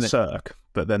move out Cirque,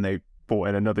 but then they brought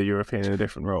in another European in a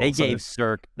different role. They gave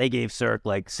Cirque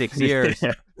like 6 years.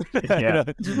 yeah.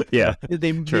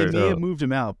 They may have moved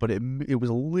him out, but it was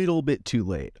a little bit too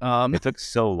late. It took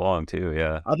so long too.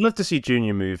 Yeah, I'd love to see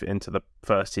Junior move into the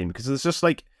first team because there's just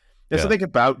like there's something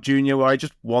about Junior where I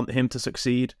just want him to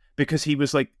succeed because he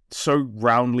was like so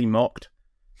roundly mocked.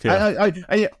 Yeah.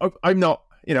 I'm not,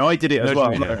 I did it as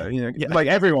well. Like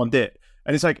everyone did,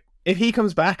 and it's like if he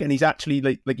comes back and he's actually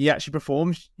like he actually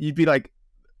performs, you'd be like,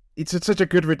 it's such a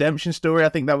good redemption story. I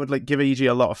think that would like give EG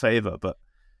a lot of favor. But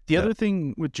the other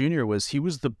thing with Junior was he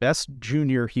was the best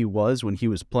Junior he was when he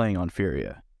was playing on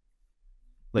FURIA.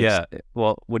 Like,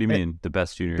 well, what do you mean the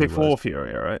best Junior before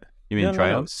FURIA, right? You mean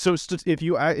Triumph? So if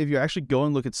you actually go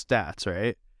and look at stats,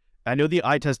 right? I know the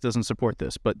eye test doesn't support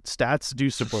this, but stats do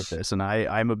support this, and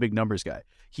I'm a big numbers guy.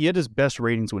 He had his best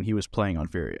ratings when he was playing on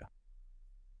FURIA.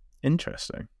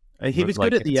 Interesting. He was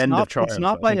good at the end of Triumph. It's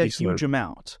not by a huge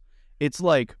amount. It's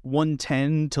like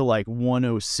 110 to like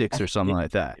 106 or something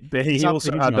like that. But he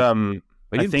also had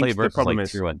but he didn't play versus like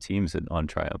tier 1 teams on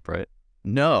Triumph, right?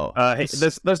 No.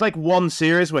 There's like one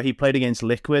series where he played against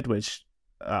Liquid, which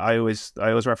I always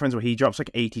reference, where he drops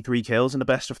like 83 kills in the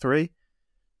best of 3.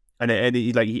 And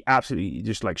he absolutely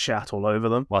just like shat all over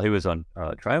them. While he was on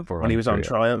Triumph, or when he was on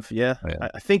Triumph, yeah. Oh, yeah.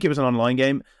 I think it was an online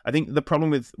game. I think the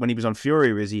problem with when he was on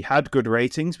FURIA is he had good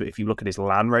ratings, but if you look at his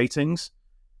LAN ratings,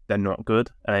 they're not good.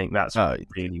 I think that's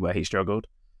really where he struggled.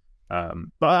 But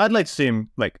I'd like to see him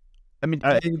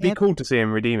it'd be cool to see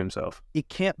him redeem himself. It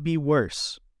can't be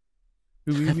worse.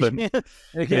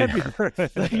 It can't be worse.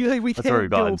 That's where we've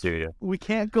gotten to. Yeah. We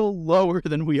can't go lower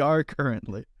than we are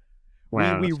currently.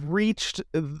 Wow. We reached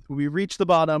the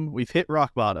bottom. We've hit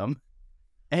rock bottom.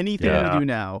 Anything we do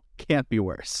now can't be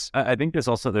worse. I think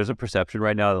there's a perception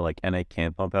right now that like NA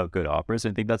can't pump out good operas.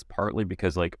 And I think that's partly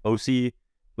because like OC,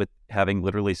 with having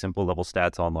literally simple level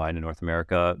stats online in North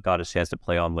America, got a chance to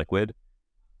play on Liquid,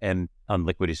 and on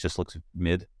Liquid he just looks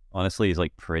mid. Honestly, he's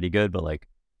like pretty good, but like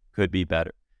could be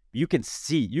better. You can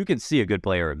see a good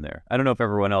player in there. I don't know if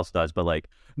everyone else does, but like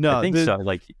no, I think so.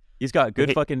 Like he's got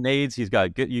good fucking nades. He's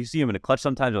got good. You see him in a clutch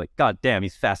sometimes. You're like, God damn,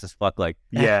 he's fast as fuck. Like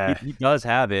he does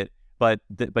have it, but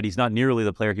he's not nearly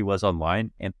the player he was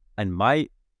online. And I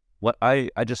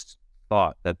just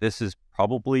thought that this is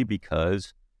probably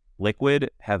because Liquid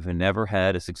have never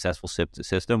had a successful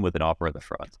system with an opera at the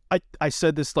front. I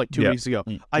said this like 2 weeks ago.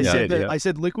 I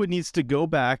said Liquid needs to go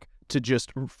back to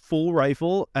just full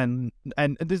rifle, and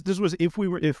this was if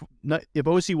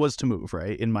OC was to move,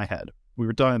 right? In my head, we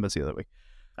were talking about this the other week.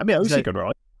 I mean, OC could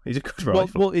rifle. He's a good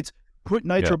rifle. Well, it's put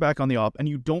Nitro back on the op, and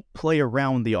you don't play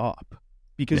around the op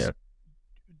because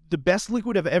the best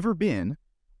Liquid have ever been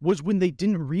was when they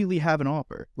didn't really have an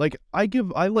opper. Like I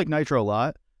like Nitro a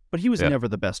lot. But he was never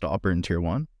the best opper in tier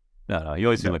 1. No, he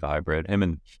always seemed like a hybrid. Him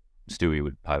and Stewie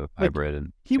would have a hybrid,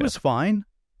 and he was fine.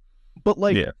 But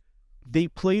they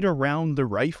played around the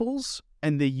rifles,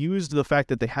 and they used the fact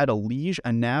that they had a Liege,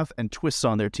 a Nav, and Twistzz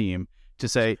on their team to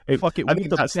say, "Fuck it." I think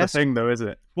that's the thing, though, isn't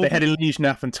it? Well, they had a Liege,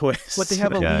 Nav, and Twistzz. But they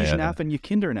have a Liege, Nav, and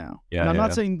Ykinder now. Yeah, and I'm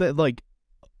not saying that like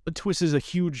Twistzz is a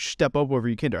huge step up over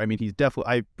Ykinder. I mean, he's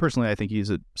definitely. I think he's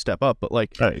a step up. But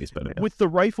like, he's better, with the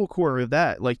rifle core of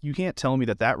that, like, you can't tell me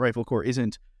that rifle core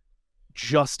isn't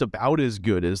just about as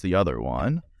good as the other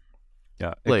one.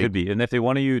 Yeah, it could be. And if they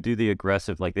want to do the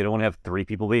aggressive, like they don't want to have 3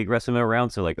 people be aggressive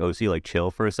around, so like OC like chill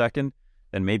for a second,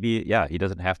 then maybe he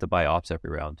doesn't have to buy ops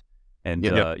every round. And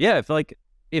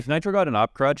if Nitro got an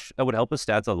op crutch, that would help his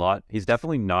stats a lot. He's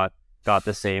definitely not got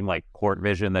the same like court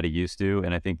vision that he used to,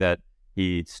 and I think that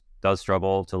he does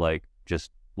struggle to like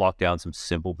just lock down some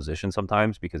simple positions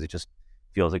sometimes because it just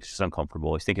feels like it's just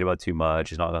uncomfortable. He's thinking about too much.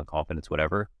 He's not got confidence,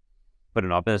 whatever. Put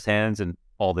an op in his hands, and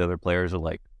all the other players are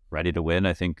like ready to win.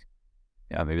 I think,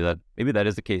 maybe that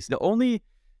is the case. The only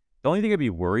thing I'd be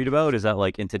worried about is that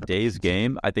like in today's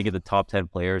game, I think in the top 10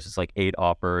 players, it's like 8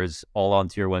 oppers all on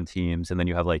tier 1 teams, and then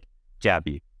you have like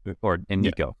Jabby and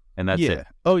Nico, and that's it.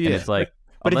 Oh yeah, and it's like,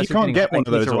 but if you can't get one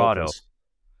of those oppers.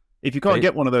 If you can't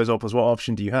get one of those oppers, what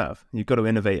option do you have? You've got to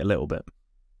innovate a little bit.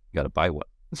 You got to buy one.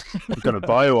 You've got to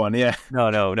buy one, yeah.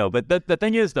 No. But the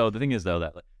thing is though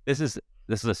that this is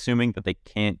assuming that they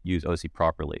can't use OC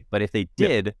properly. But if they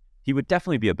did, he would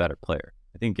definitely be a better player.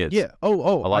 I think it's a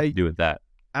lot to do with that.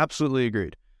 Absolutely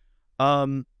agreed.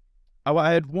 I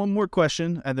had one more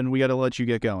question, and then we got to let you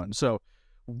get going. So,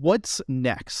 what's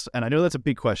next? And I know that's a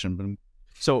big question, but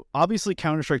so obviously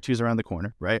Counter-Strike 2 is around the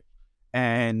corner, right?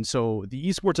 And so the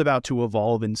esports about to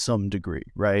evolve in some degree,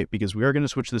 right? Because we are going to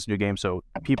switch to this new game, so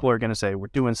people are going to say we're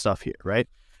doing stuff here, right?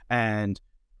 And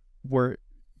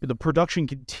the production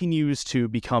continues to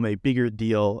become a bigger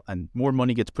deal, and more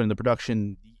money gets put into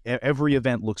production. Every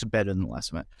event looks better than the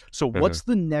last event. So what's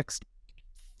the next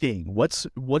thing? What's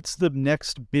the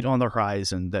next bit on the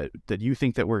horizon that you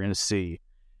think that we're going to see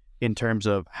in terms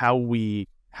of how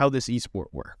this esport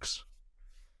works?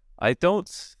 I don't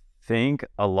think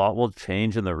a lot will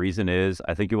change, and the reason is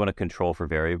I think you want to control for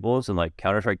variables, and like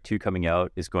Counter-Strike 2 coming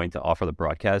out is going to offer the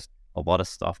broadcast a lot of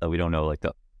stuff that we don't know, like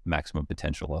the maximum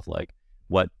potential of like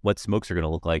what smokes are going to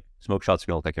look like. Smoke shots are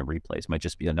going to look like in replays might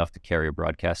just be enough to carry a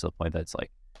broadcast to the point that it's like,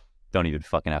 don't even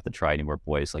fucking have to try anymore,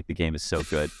 boys. Like the game is so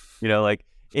good. Like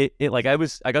it like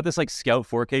I got this like Scout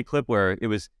 4K clip where it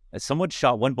was someone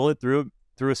shot one bullet through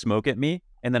a smoke at me,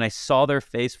 and then I saw their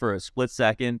face for a split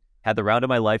second, had the round of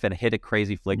my life, and hit a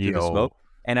crazy flick through the smoke.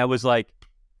 And I was like,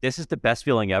 this is the best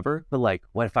feeling ever. But like,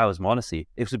 what if I was Monacy?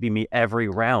 This would be me every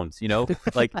round,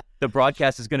 Like the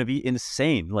broadcast is going to be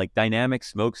insane. Like dynamic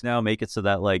smokes now make it so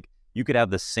that like you could have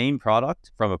the same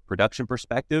product from a production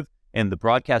perspective, and the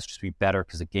broadcast just be better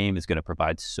because the game is going to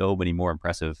provide so many more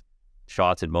impressive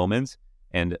shots and moments,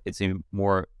 and it's even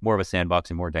more of a sandbox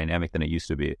and more dynamic than it used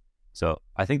to be. So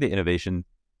I think the innovation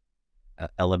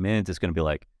element is going to be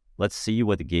like, let's see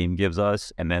what the game gives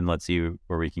us, and then let's see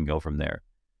where we can go from there.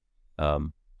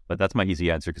 But that's my easy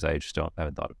answer because I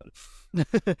haven't thought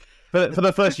about it. For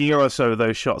the first year or so,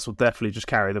 those shots will definitely just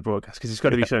carry the broadcast because it's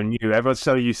got to be so new. Everyone's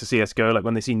so used to CSGO, like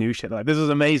when they see new shit, like this is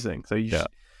amazing. So you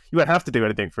won't have to do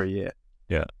anything for a year.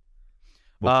 Yeah.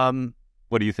 Well,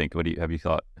 what do you think? Have you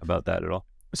thought about that at all?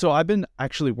 So I've been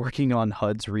actually working on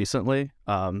HUDs recently.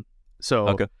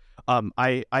 Okay.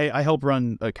 I help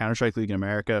run a Counter-Strike League in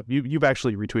America. You've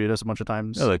actually retweeted us a bunch of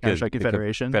times. Counter-Strike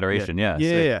Federation.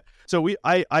 Yeah. So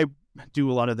I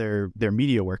do a lot of their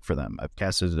media work for them. I've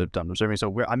casted, I've done observing.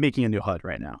 So I'm making a new HUD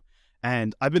right now,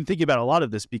 and I've been thinking about a lot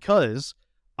of this because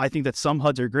I think that some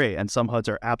HUDs are great and some HUDs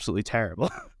are absolutely terrible.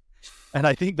 And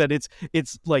I think that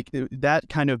it's like that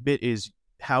kind of bit is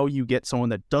how you get someone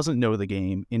that doesn't know the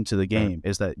game into the game.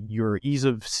 Is that your ease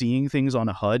of seeing things on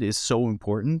a HUD is so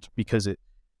important because it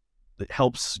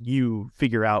helps you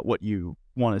figure out what you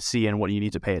want to see and what you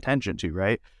need to pay attention to,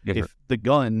 right? Yeah, if the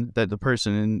gun that the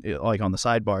person like on the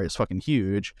sidebar is fucking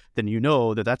huge, then you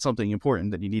know that that's something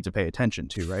important that you need to pay attention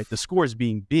to, right? The scores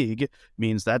being big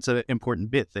means that's an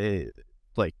important bit.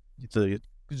 Like the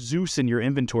Zeus in your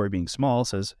inventory being small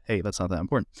says, hey, that's not that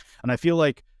important. And I feel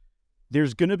like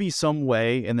there's going to be some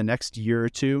way in the next year or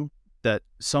two that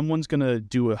someone's going to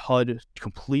do a HUD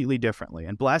completely differently.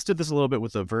 And Blast did this a little bit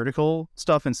with the vertical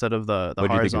stuff instead of the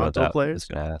horizontal players. I was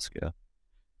going to ask, yeah.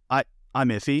 I'm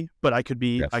iffy, but I could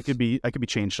be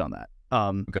changed on that.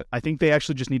 Okay. I think they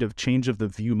actually just need a change of the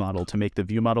view model to make the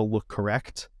view model look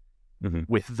correct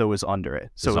with those under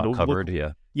it. So it's not covered,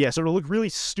 Yeah, so it'll look really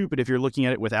stupid if you're looking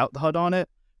at it without the HUD on it,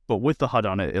 but with the HUD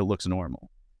on it, it looks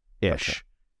normal-ish.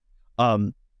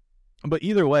 Okay. But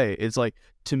either way, it's like,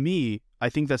 to me, I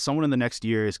think that someone in the next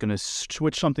year is going to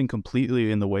switch something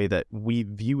completely in the way that we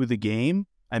view the game.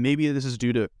 And maybe this is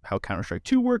due to how Counter-Strike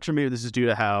 2 works, or maybe this is due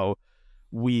to how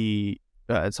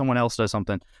someone else does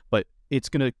something, but it's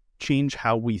going to change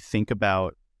how we think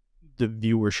about the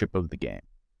viewership of the game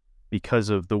because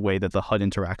of the way that the HUD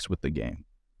interacts with the game.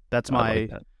 That's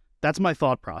my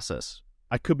thought process.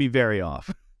 I could be very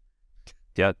off.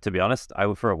 Yeah, to be honest,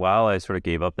 for a while I sort of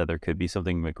gave up that there could be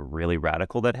something like really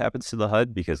radical that happens to the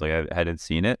HUD because like I hadn't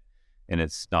seen it and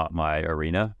it's not my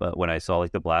arena. But when I saw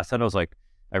like the blast HUD, I was like,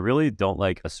 I really don't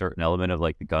like a certain element of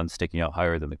like the guns sticking out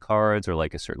higher than the cards, or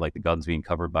like a certain like the guns being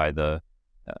covered by the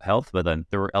health. But then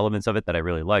there were elements of it that I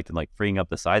really liked, and like freeing up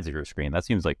the sides of your screen. That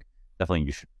seems like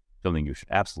definitely something you should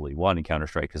absolutely want in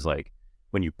Counter-Strike, because like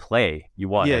when you play, you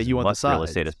want as much real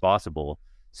estate as possible.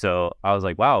 So I was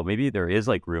like, wow, maybe there is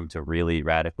like room to really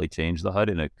radically change the HUD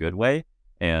in a good way,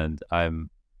 and I'm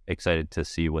excited to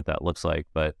see what that looks like.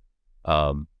 But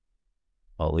I'll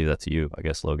leave that to you, I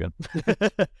guess, Logan.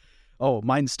 Oh,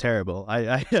 mine's terrible.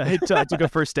 I took a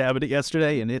first stab at it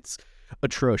yesterday, and it's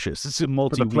atrocious. It's a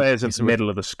the player's in the middle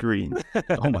of the screen.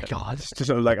 Oh my god! It's just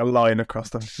sort of like a line across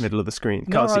the middle of the screen.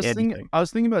 Can't see anything. I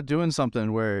was thinking about doing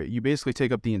something where you basically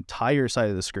take up the entire side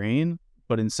of the screen,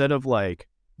 but instead of like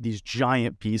these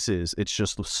giant pieces, it's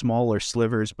just smaller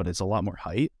slivers, but it's a lot more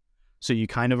height. so you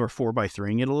kind of are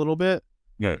 4x3ing it a little bit.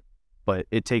 Yeah. But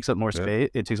it takes up more space.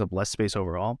 It takes up less space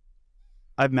overall.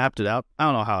 I've mapped it out. I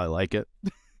don't know how I like it.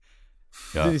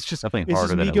 Yeah, it's just definitely harder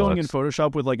than me it going looks. in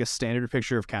Photoshop with like a standard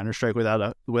picture of Counter-Strike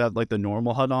without like the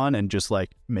normal HUD on, and just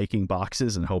like making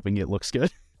boxes and hoping it looks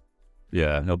good.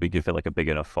 Yeah, nobody can fit like a big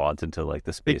enough font into like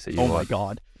the space that you want. My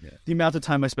god, the amount of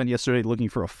time I spent yesterday looking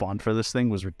for a font for this thing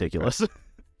was ridiculous.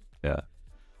 Yeah, All it's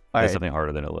right. something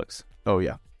harder than it looks. Oh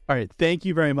yeah. All right. Thank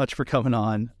you very much for coming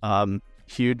on.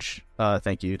 Huge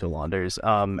thank you to Launders.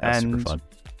 That's super And fun.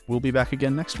 we'll be back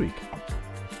again next week.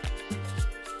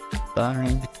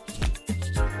 Bye.